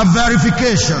without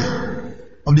verification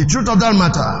of the truth of that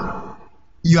matter,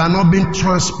 you are not being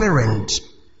transparent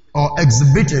or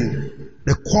exhibiting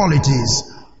the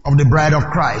qualities of the bride of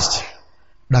Christ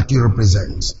that you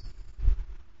represent.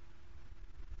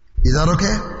 Is that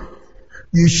okay?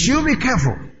 You should be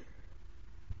careful.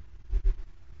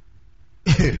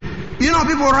 You know,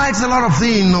 people write a lot of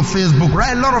things on Facebook,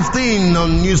 write a lot of things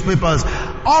on newspapers,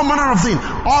 all manner of things,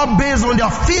 all based on their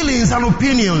feelings and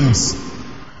opinions.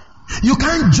 You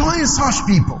can't join such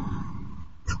people.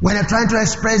 When they're trying to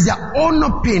express their own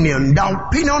opinion, their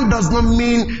opinion does not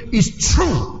mean it's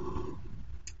true.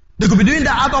 They could be doing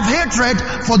that out of hatred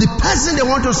for the person they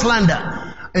want to slander.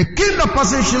 A kingdom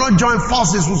person should not join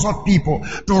forces with such people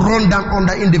to run down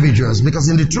other individuals, because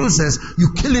in the true sense,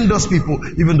 you're killing those people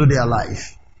even though they are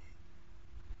alive.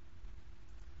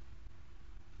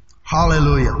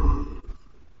 Hallelujah.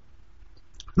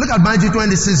 Look at Matthew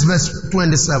 26 verse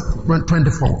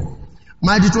 24.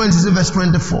 Matthew 26 verse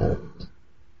 24.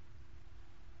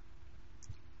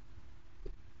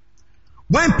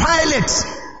 When Pilate,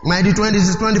 Matthew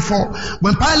 26, 24,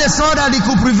 when Pilate saw that he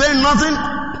could prevail nothing,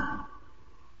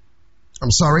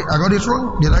 I'm sorry, I got it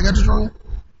wrong? Did I get it wrong?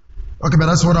 Okay, but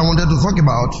that's what I wanted to talk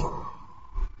about.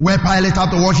 Where Pilate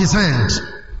had to wash his hands.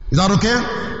 Is that okay?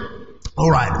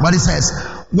 Alright, but it says,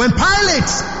 when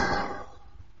Pilate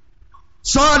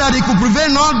saw that he could prevail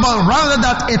not, but rather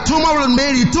that a tumult was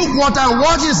made, he took water and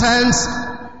washed his hands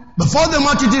before the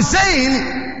multitude,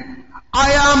 saying,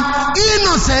 I am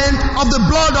innocent of the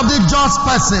blood of the just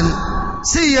person.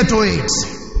 See here to it.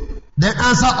 Then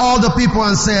answered all the people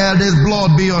and said, there's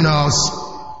blood be on us.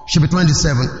 Should be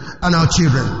 27. And our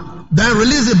children. Then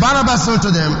released the Barabbas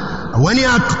unto them. And when he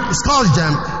had scourged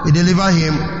them, he delivered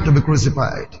him to be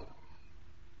crucified.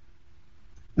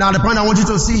 Now the point I want you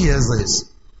to see here is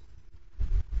this.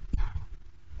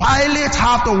 Pilate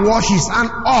had to wash his hand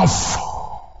off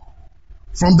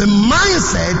from the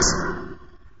mindset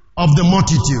of the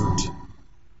multitude.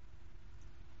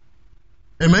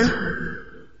 Amen?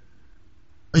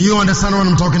 You understand what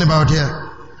I'm talking about here?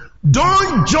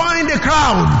 Don't join the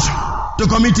crowd to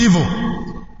commit evil.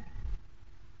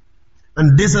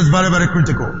 And this is very, very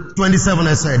critical. 27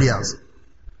 I said, yes.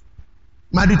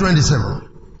 Matthew 27.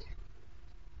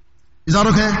 Is that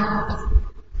okay?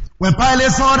 When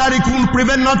Pilate saw that he couldn't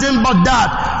prevent nothing but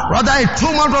that, rather a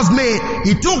tumult was made,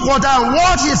 he took water and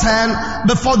washed his hand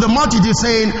before the multitude,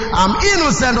 saying, I'm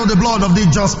innocent of the blood of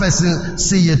this just person,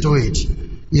 see ye to it.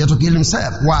 He had to kill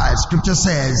himself. Why? Scripture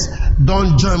says,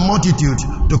 don't join multitude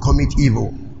to commit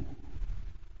evil.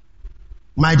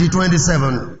 Matthew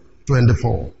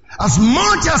 27:24. As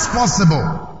much as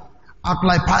possible, act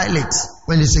like Pilate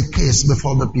when it's a case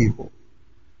before the people.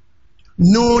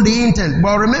 Know the intent.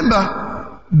 But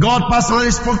remember, God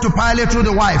personally spoke to Pilate through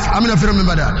the wife. How many of you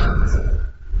remember that?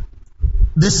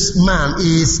 This man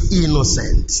is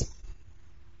innocent.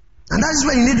 And that is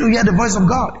where you need to hear the voice of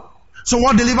God. So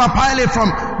what delivered Pilate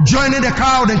from joining the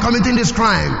crowd and committing this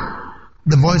crime?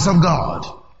 The voice of God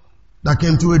that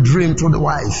came to a dream through the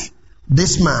wife.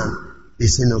 This man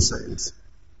is innocent.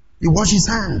 He washed his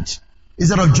hand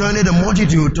instead of joining the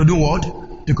multitude to do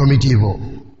what? To commit evil.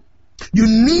 You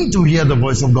need to hear the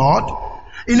voice of God.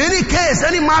 In any case,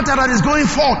 any matter that is going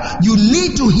forth, you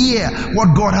need to hear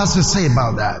what God has to say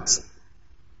about that.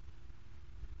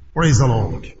 Praise the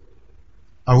Lord.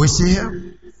 Are we still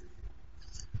here?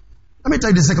 Let me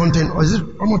take the second thing. Or is it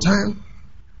one more time?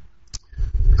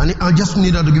 And I just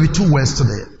need to give you 2 words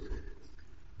today.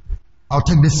 I'll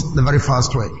take this the very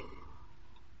fast way.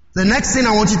 The next thing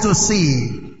I want you to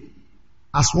see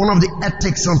as one of the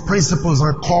ethics and principles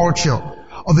and culture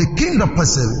of a kingdom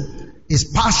person is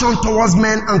passion towards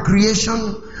men and creation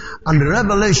and the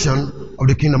revelation of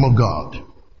the kingdom of God.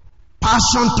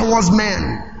 Passion towards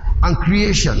men and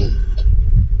creation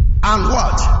and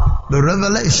what? The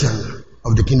revelation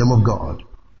of the kingdom of God.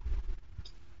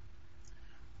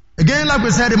 Again, like we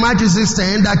said in Matthew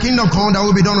 16, that kingdom come that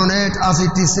will be done on earth as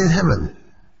it is in heaven.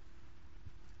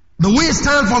 The we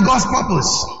stand for God's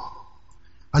purpose.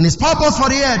 And his purpose for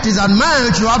the earth is that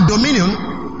man should have dominion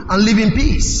and live in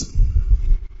peace.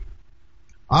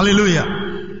 Hallelujah.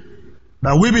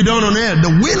 That will be done on earth.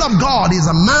 The will of God is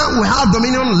a man will have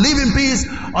dominion, live in peace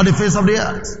on the face of the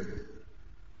earth.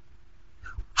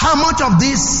 How much of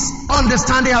this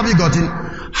understanding have you gotten?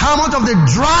 How much of the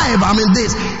drive,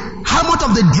 how much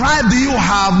of the drive do you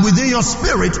have within your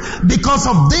spirit because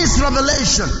of this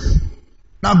revelation?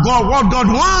 That what God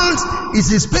wants is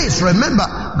his peace. Remember,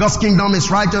 God's kingdom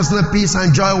is righteousness, peace,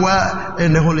 and joy where?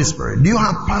 In the Holy Spirit. Do you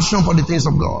have passion for the things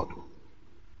of God?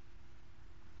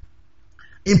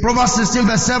 In Proverbs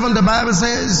 16:7, the Bible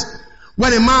says,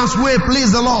 when a man's way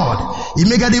please the Lord, he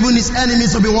maketh even his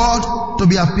enemies to be what? To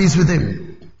be at peace with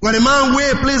him. When a man's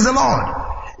way please the Lord,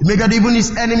 he maketh even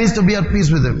his enemies to be at peace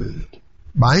with him.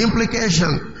 By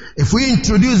implication, if we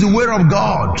introduce the word of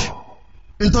God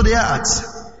into the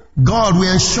earth, God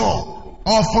will ensure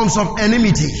all forms of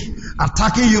enmity,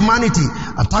 attacking humanity,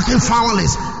 attacking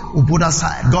families, will put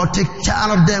aside. God takes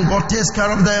care of them. God takes care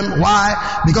of them.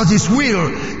 Why? Because his will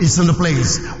is in the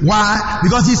place. Why?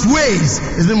 Because his ways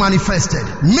is being manifested.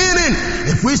 Meaning,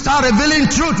 if we start revealing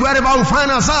truth wherever we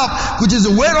find ourselves, which is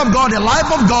the word of God, the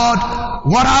life of God,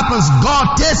 what happens?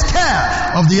 God takes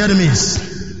care of the enemies.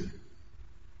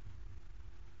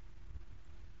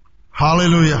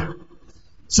 Hallelujah.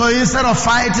 So instead of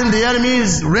fighting the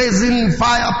enemies, raising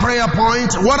fire prayer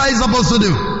point, what are you supposed to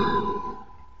do?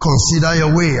 Consider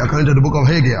your way, according to the book of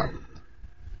Haggai.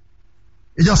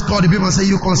 He just called the people and said,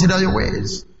 you consider your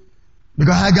ways.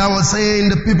 Because Haggai was saying,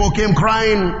 the people came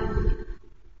crying,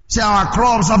 say our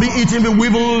crops have been eaten with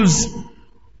weevils,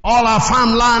 all our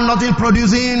farmland, nothing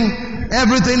producing,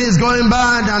 everything is going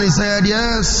bad. And he said,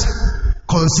 yes,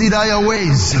 consider your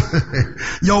ways.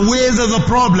 Your ways is a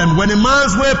problem. When a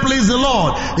man's way please the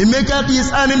Lord, he maketh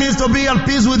his enemies to be at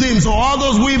peace with him. So all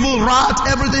those weevil, rats,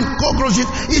 everything, cockroaches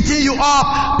eating you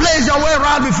up, place your way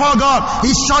right before God.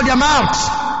 He shut them out.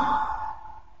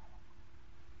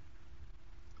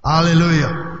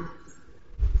 Hallelujah.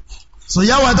 So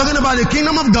yeah, we're talking about the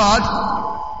kingdom of God,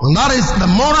 and that is the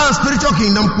moral and spiritual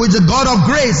kingdom which the God of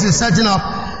grace is setting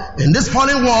up in this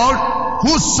fallen world,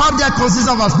 whose subject consists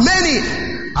of us. Many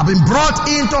have been brought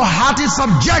into hearty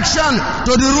subjection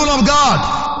to the rule of God.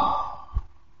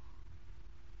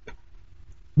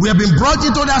 We have been brought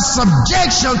into that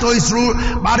subjection to his rule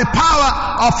by the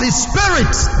power of his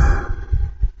spirit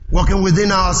working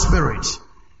within our spirit.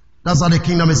 That's how the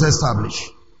kingdom is established.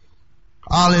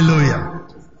 Hallelujah.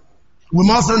 We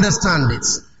must understand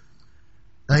this.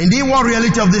 That indeed, what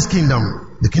reality of this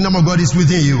kingdom? The kingdom of God is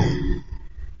within you.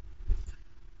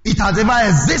 It has ever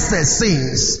existed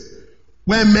since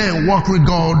when men walked with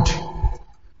God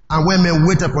and when men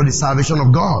waited for the salvation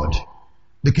of God.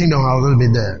 The kingdom has always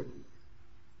been there.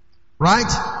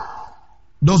 Right?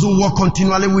 Those who walk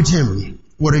continually with him,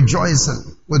 with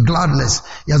rejoicing, with gladness,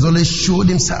 he has always showed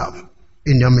himself.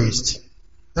 in their midst.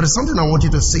 There is something I want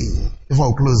you to see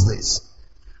before we close this.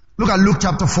 Look at Luke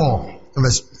chapter 4,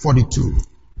 verse 42.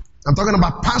 I'm talking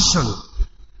about passion,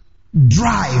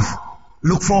 drive.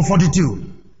 Luke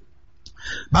 4:42.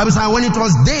 Bible says, when it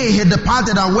was day, he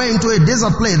departed and went into a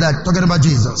desert place, that talking about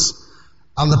Jesus.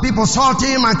 And the people sought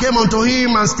him and came unto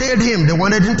him and stayed him. They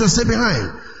wanted him to stay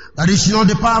behind, that he should not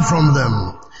depart from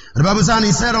them. And the Bible says, and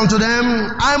he said unto them,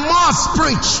 I must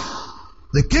preach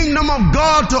the kingdom of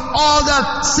God to all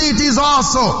the cities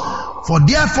also. For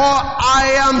therefore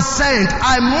I am sent.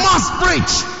 I must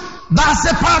preach. That's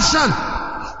a passion.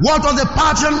 What was the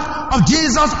passion of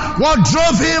Jesus? What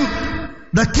drove him?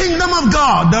 The kingdom of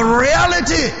God, the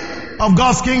reality of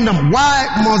God's kingdom.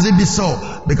 Why must it be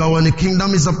so? Because when the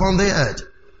kingdom is upon the earth,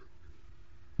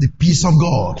 the peace of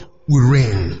God will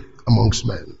reign amongst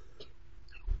men.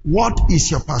 What is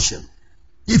your passion?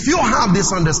 If you have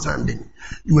this understanding,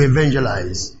 you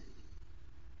evangelize.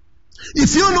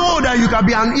 If you know that you can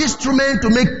be an instrument to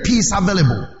make peace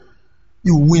available,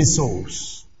 you win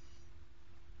souls.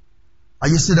 Are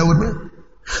you still there with me?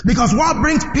 Because what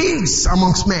brings peace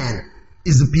amongst men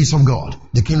is the peace of God,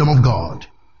 the kingdom of God.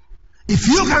 If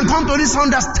you can come to this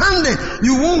understanding,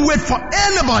 you won't wait for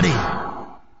anybody,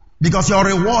 because your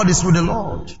reward is with the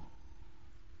Lord.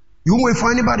 You won't wait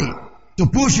for anybody to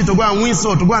push you to go and win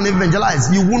soul, to go and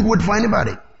evangelize. You won't wait for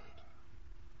anybody.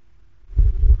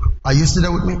 Are you still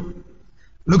there with me?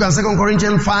 Look at 2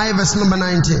 Corinthians 5 verse number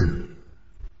 19.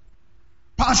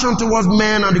 Passion towards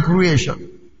man and the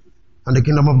creation and the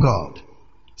kingdom of God.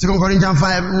 2 Corinthians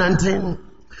 5:19.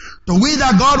 To we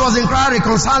that God was in Christ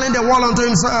reconciling the world unto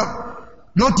himself,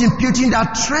 not imputing their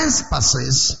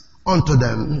trespasses unto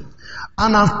them,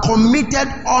 and have committed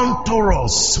unto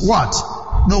us what?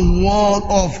 The word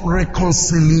of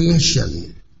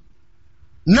reconciliation.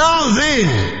 Now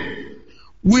then,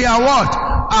 we are what?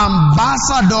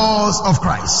 Ambassadors of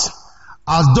Christ.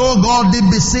 As though God did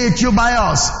beseech you by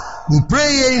us. We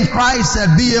pray in Christ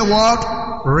that be a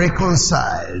what?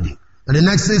 Reconciled. And the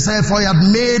next thing says, for he hath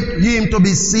made him to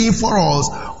be sin for us,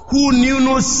 who knew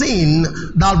no sin,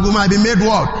 that we might be made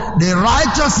what? The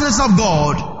righteousness of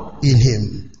God in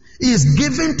him. He is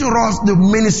giving to us the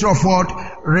ministry of what?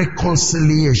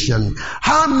 Reconciliation.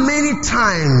 How many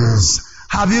times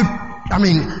have you,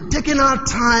 taken our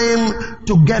time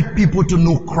to get people to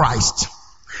know Christ?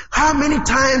 How many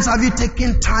times have you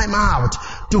taken time out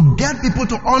to get people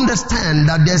to understand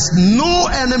that there's no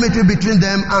enmity between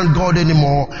them and God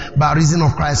anymore by reason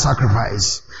of Christ's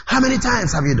sacrifice? How many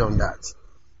times have you done that?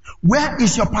 Where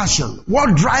is your passion?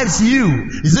 What drives you?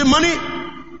 Is it money?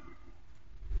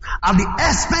 At the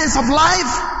expense of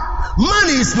life?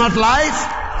 Money is not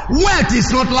life. Wealth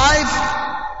is not life.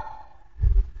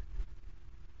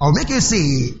 I'll make you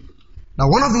see that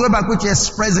one of the ways by which you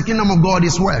express the kingdom of God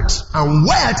is wealth. And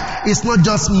wealth is not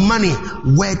just money.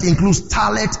 Wealth includes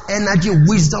talent, energy,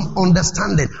 wisdom,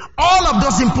 understanding. All of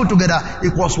those input together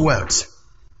equals wealth.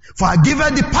 For I give her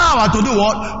the power to do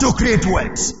what? To create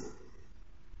wealth.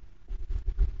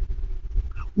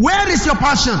 Where is your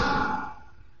passion?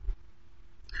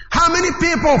 How many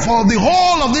people for the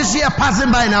whole of this year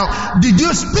passing by now did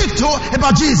you speak to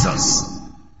about Jesus?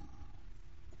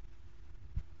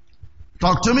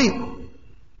 Talk to me.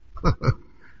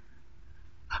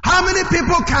 How many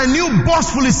people can you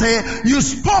boastfully say you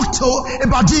spoke to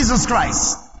about Jesus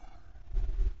Christ?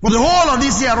 For the whole of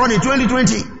this year running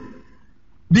 2020.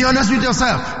 Be honest with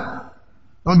yourself.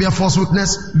 Don't be a false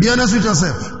witness. Be honest with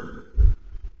yourself.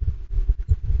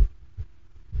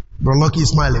 Bro Lucky is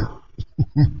smiling.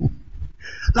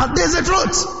 That is the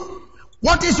truth.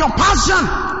 What is your passion?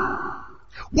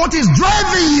 What is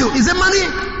driving you? Is it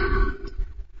money?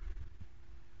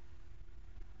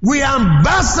 We are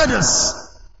ambassadors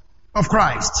of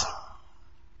Christ.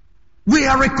 We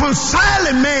are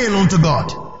reconciling men unto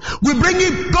God. We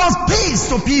bring God's peace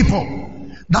to people.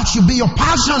 That should be your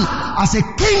passion as a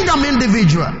kingdom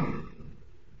individual.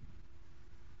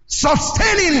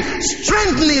 Sustaining,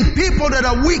 strengthening people that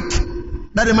are weak,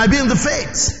 that they might be in the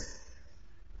faith.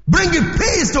 Bringing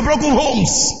peace to broken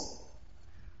homes.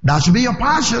 That should be your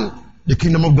passion, the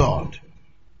kingdom of God.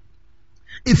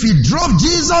 If he drove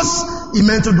Jesus, he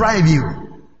meant to drive you.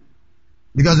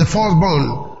 Because the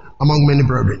firstborn among many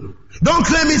brethren. Don't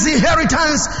claim his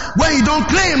inheritance when you don't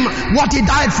claim what he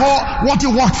died for, what he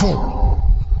worked for.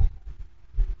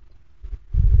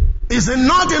 Is it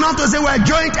not enough to say we are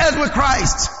joint heirs with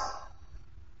Christ?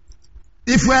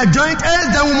 If we are joint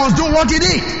heirs, then we must do what he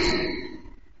did.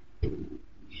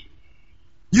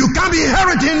 You can't be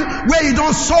inheriting where you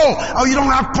don't sow or you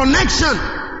don't have connection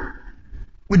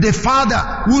with the Father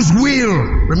whose will,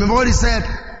 remember what he said,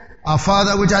 Our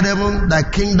Father which art in heaven, thy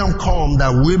kingdom come, thy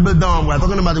will be done. We are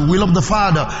talking about the will of the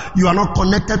Father. You are not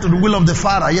connected to the will of the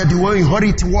Father, yet you will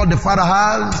inherit what the Father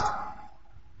has.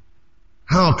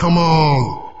 Oh, come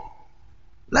on.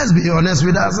 Let's be honest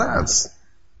with ourselves.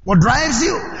 What drives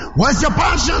you? What's your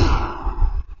passion?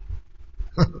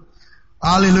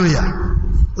 Hallelujah.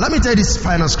 Let me tell you this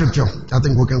final scripture. I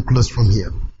think we can close from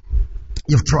here.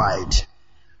 You've tried.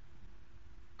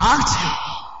 Acts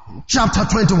chapter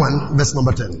 21, verse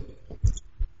number 10.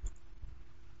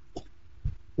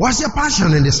 What's your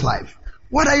passion in this life?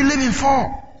 What are you living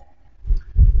for?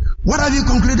 What have you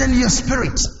concluded in your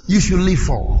spirit you should live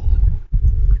for?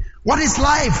 What is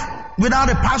life without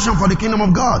a passion for the kingdom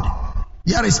of God?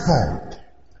 Here is Paul.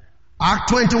 Act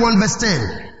 21 verse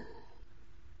 10.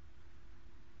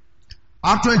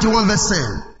 Act 21 verse 10.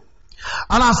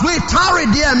 And as we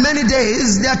tarried there many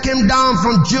days, there came down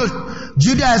from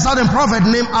Judea a certain prophet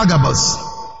named Agabus.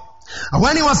 And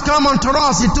when he was come unto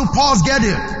us, he took Paul's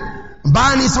girdle,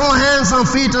 bound his own hands and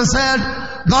feet, and said,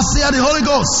 Thus saith the Holy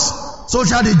Ghost, so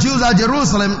shall the Jews at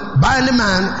Jerusalem bind the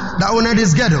man that owneth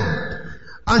his girdle,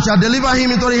 and shall deliver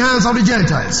him into the hands of the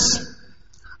Gentiles.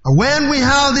 And when we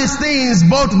heard these things,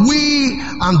 both we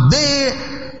and they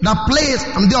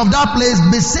of that place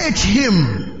beseech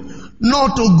him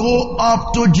not to go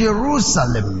up to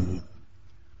Jerusalem.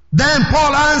 Then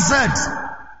Paul answered,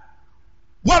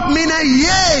 What meaneth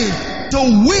ye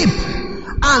to weep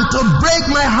and to break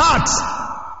my heart?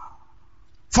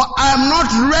 For I am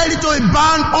not ready to be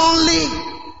bound only,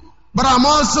 but I am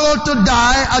also to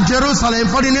die at Jerusalem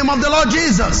for the name of the Lord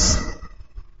Jesus.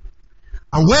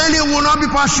 And when he will not be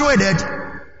persuaded,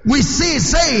 we see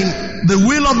saying, The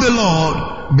will of the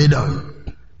Lord be done.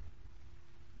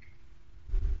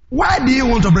 Why do you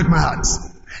want to break my heart?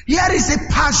 Here is a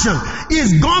passion.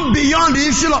 It's gone beyond the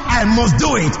issue of I must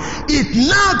do it. It's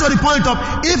now to the point of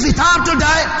if it have to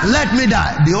die, let me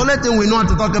die. The only thing we know how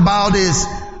to talk about is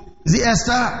it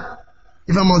Esther?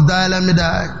 If I must die, let me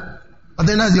die. I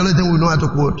think that's the only thing we know how to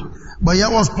quote. But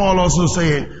here was Paul also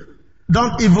saying,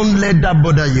 don't even let that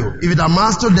bother you. If it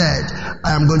amounts to death,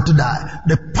 I am going to die.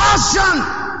 The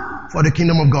passion for the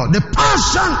kingdom of God. The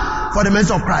passion for the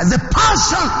message of Christ. The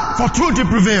passion for truth to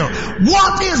prevail.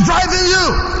 What is driving you?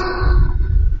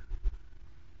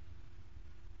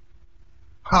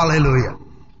 Hallelujah.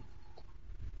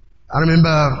 I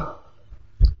remember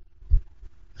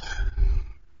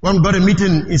when we got a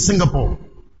meeting in Singapore.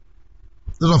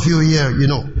 Those of you here, you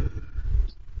know.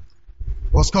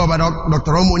 Was called by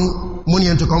Dr.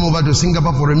 Munian to come over to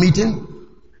Singapore for a meeting.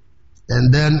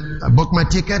 And then I booked my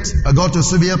ticket. I got to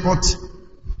Subi Airport.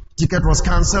 Ticket was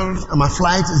cancelled and my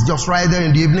flight is just right there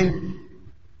in the evening.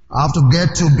 I have to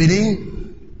get to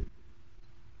Benin,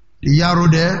 the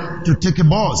Yaro there, to take a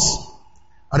bus.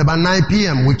 At about 9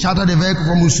 p.m. we chartered a vehicle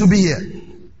from Usubi here.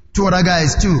 2 other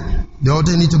guys too. They all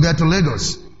need to get to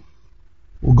Lagos.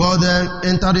 We got there,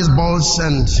 entered this bus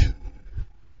and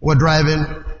we're driving.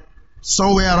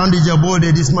 Somewhere around the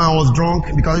Jabode, this man was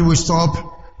drunk because we stopped.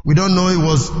 We don't know he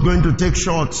was going to take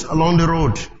shots along the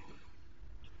road.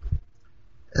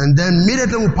 And then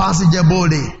immediately we passed the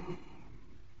Jabode.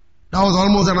 That was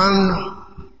almost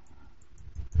around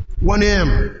 1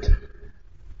 a.m.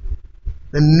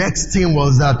 The next thing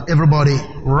was that everybody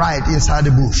right inside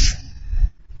the bush.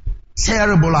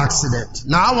 Terrible accident.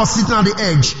 Now I was sitting at the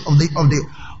edge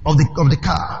of the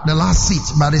car, the last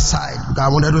seat by the side, because I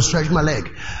wanted to stretch my leg.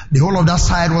 The whole of that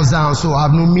side was down, so I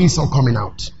have no means of coming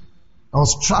out. I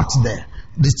was trapped there.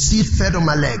 The seat fell on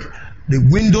my leg. The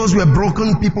windows were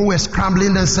broken. People were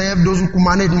scrambling themselves. Those who could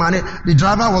manage. The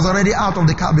driver was already out of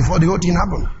the car before the whole thing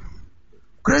happened.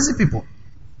 Crazy people.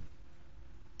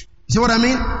 You see what I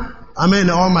mean? I mean,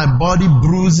 all my body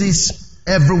bruises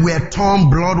everywhere, torn,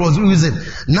 blood was oozing.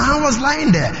 Now I was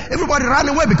lying there. Everybody ran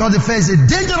away because they faced a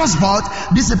dangerous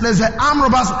spot. This is a place where armed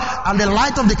robbers and the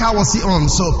light of the car was still on.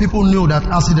 So people knew that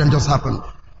accident just happened.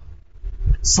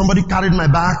 Somebody carried my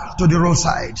bag to the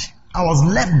roadside. I was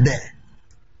left there.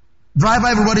 Driver,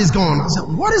 everybody's gone. I said,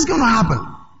 what is going to happen?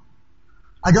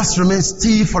 I just remained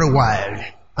still for a while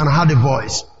and I heard a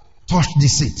voice touch the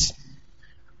seat.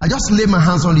 I just laid my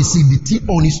hands on the seat. The tip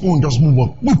on its own just moved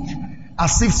up. Whoop,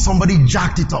 as if somebody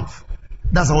jacked it up.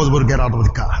 That's how I was able to get out of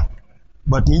the car.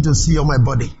 But need to see on my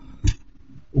body.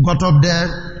 We got up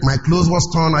there. My clothes was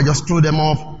torn. I just threw them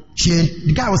off. Changed.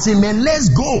 The guy was saying, man, let's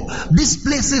go. This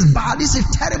place is bad. This is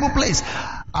a terrible place.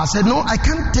 I said, no, I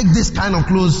can't take this kind of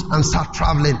clothes and start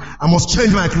traveling. I must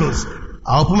change my clothes.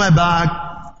 I opened my bag,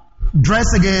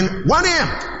 dress again. 1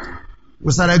 a.m.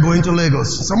 We started going to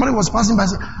Lagos. Somebody was passing by.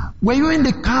 Said, were you in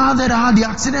the car that had the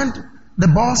accident? The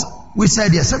bus? We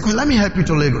said yes. Okay, let me help you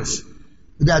to Lagos.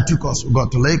 The guy took us. We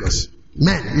got to Lagos.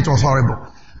 Man, it was horrible.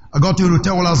 I got to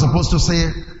tell what I was supposed to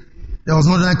say. There was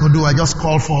nothing I could do. I just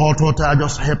called for hot water. I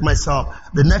just helped myself.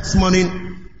 The next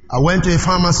morning, I went to a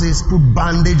pharmacist, put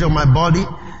bandage on my body,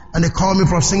 and they called me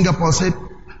from Singapore and said,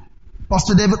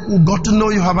 Pastor David, we got to know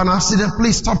you have an accident.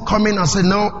 Please stop coming. I said,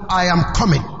 no, I am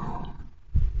coming.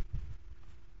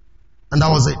 And that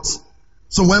was it.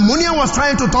 So when Munia was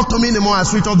trying to talk to me anymore, I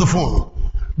switched off the phone.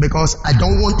 Because I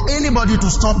don't want anybody to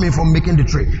stop me from making the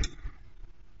trip.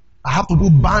 I have to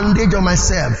put bandage on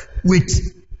myself with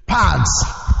pads,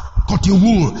 cotton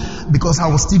wool, because I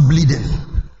was still bleeding.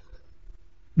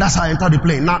 That's how I entered the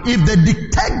plane. Now, if they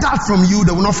detect that from you,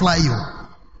 they will not fly you.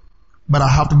 But I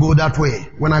have to go that way.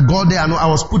 When I got there, I know I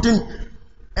was putting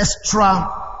extra,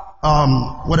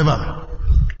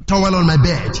 towel on my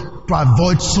bed to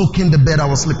avoid soaking the bed I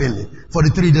was sleeping in for the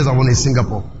 3 days I was in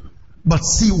Singapore. But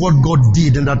see what God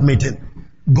did in that meeting.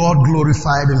 God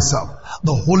glorified himself.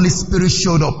 The Holy Spirit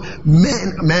showed up.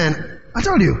 Man, I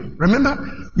told you, remember?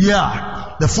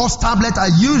 Yeah. The first tablet I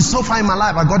used so far in my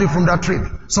life, I got it from that trip.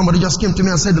 Somebody just came to me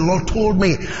and said, the Lord told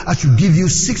me I should give you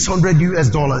 $600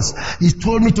 US. He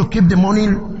told me to keep the money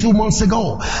 2 months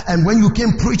ago. And when you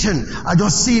came preaching, I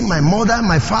just see my mother,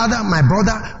 my father, my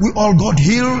brother, we all got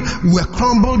healed. We were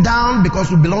crumbled down because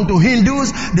we belong to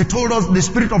Hindus. They told us the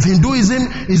spirit of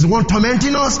Hinduism is one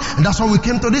tormenting us. And that's why we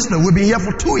came to this place. We've been here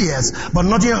for 2 years, but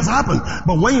nothing has happened.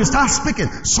 But when you start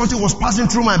speaking, something was passing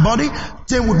through my body.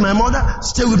 Stay with my mother,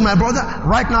 stay with my brother.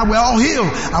 Right now we're all healed.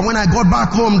 And when I got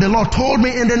back home, the Lord told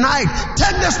me in the night,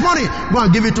 take this money, go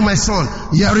and give it to my son.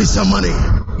 Here is your money.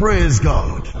 Praise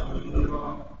God.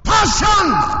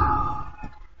 Passion.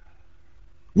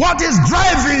 What is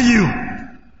driving you?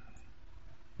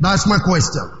 That's my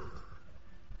question.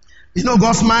 You know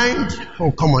God's mind?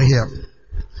 Oh, come on here.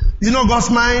 You know God's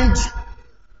mind?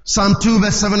 Psalm 2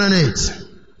 verse 7 and 8.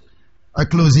 I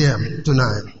close here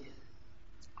tonight.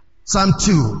 Psalm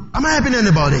 2. Am I helping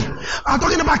anybody? I'm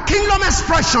talking about kingdom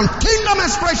expression. Kingdom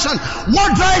expression.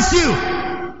 What drives you?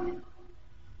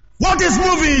 What is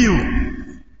moving you?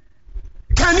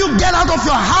 Can you get out of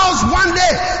your house one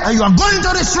day and you are going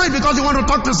to the street because you want to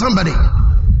talk to somebody?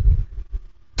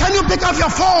 Can you pick up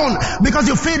your phone because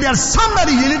you feel there's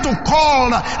somebody you need to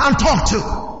call and talk to?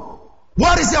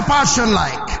 What is your passion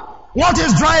like? What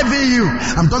is driving you?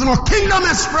 I'm talking about kingdom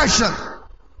expression.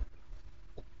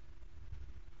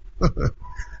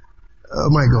 Oh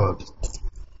my God.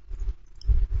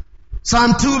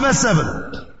 Psalm 2 verse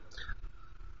 7.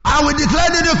 I will declare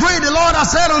the decree. The Lord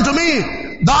has said unto me,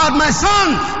 thou art my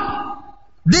son.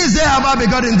 This day have I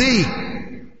begotten thee.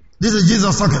 This is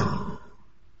Jesus talking.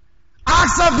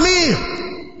 Ask of me,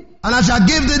 and I shall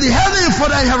give thee the heaven for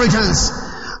thy inheritance,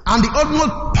 and the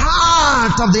utmost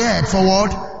part of the earth for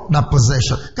what? That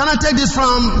possession. Can I take this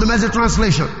from the Message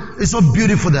translation? It's so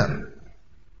beautiful there.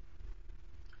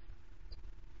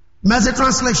 Message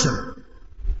translation.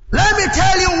 Let me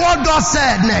tell you what God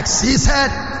said next. He said,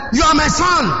 you are my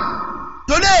son.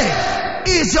 Today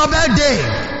is your birthday.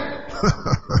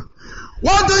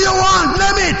 What do you want?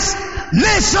 Name it.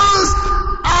 Nations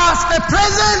as a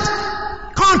present,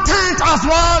 content as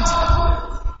what?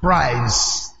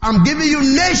 Prize. I'm giving you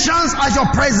nations as your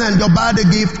present, your birthday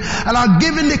gift, and I'm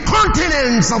giving the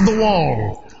continents of the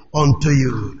world unto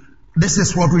you. This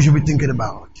is what we should be thinking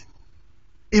about.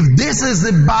 If this is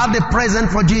the birthday present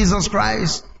for Jesus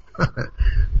Christ,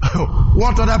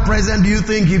 what other present do you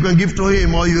think you can give to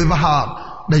him or you ever have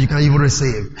that you can even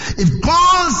receive? If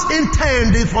God's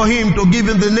intent is for him to give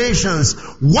in the nations,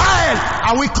 why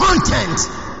are we content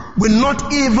with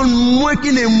not even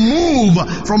making a move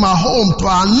from our home to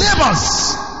our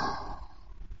neighbors?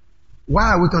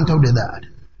 Why are we content with that?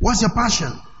 What's your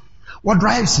passion? What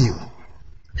drives you?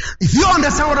 If you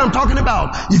understand what I'm talking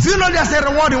about, if you know there's a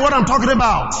reward in what I'm talking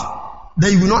about,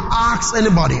 then you will not ask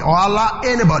anybody or allow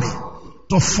anybody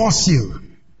to force you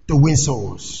to win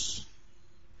souls.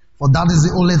 For that is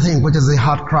the only thing which is the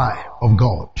heart cry of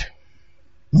God.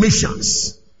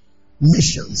 Missions.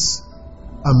 Missions.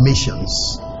 And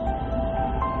missions.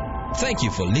 Thank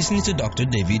you for listening to Dr.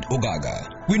 David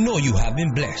Ogaga. We know you have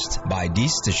been blessed by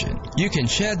this station. You can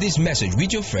share this message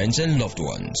with your friends and loved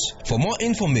ones. For more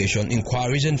information,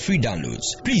 inquiries, and free downloads,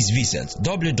 please visit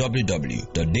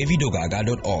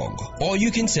www.davidogaga.org, or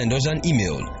you can send us an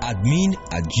email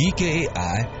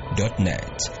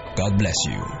admin@gkai.net. God bless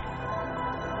you.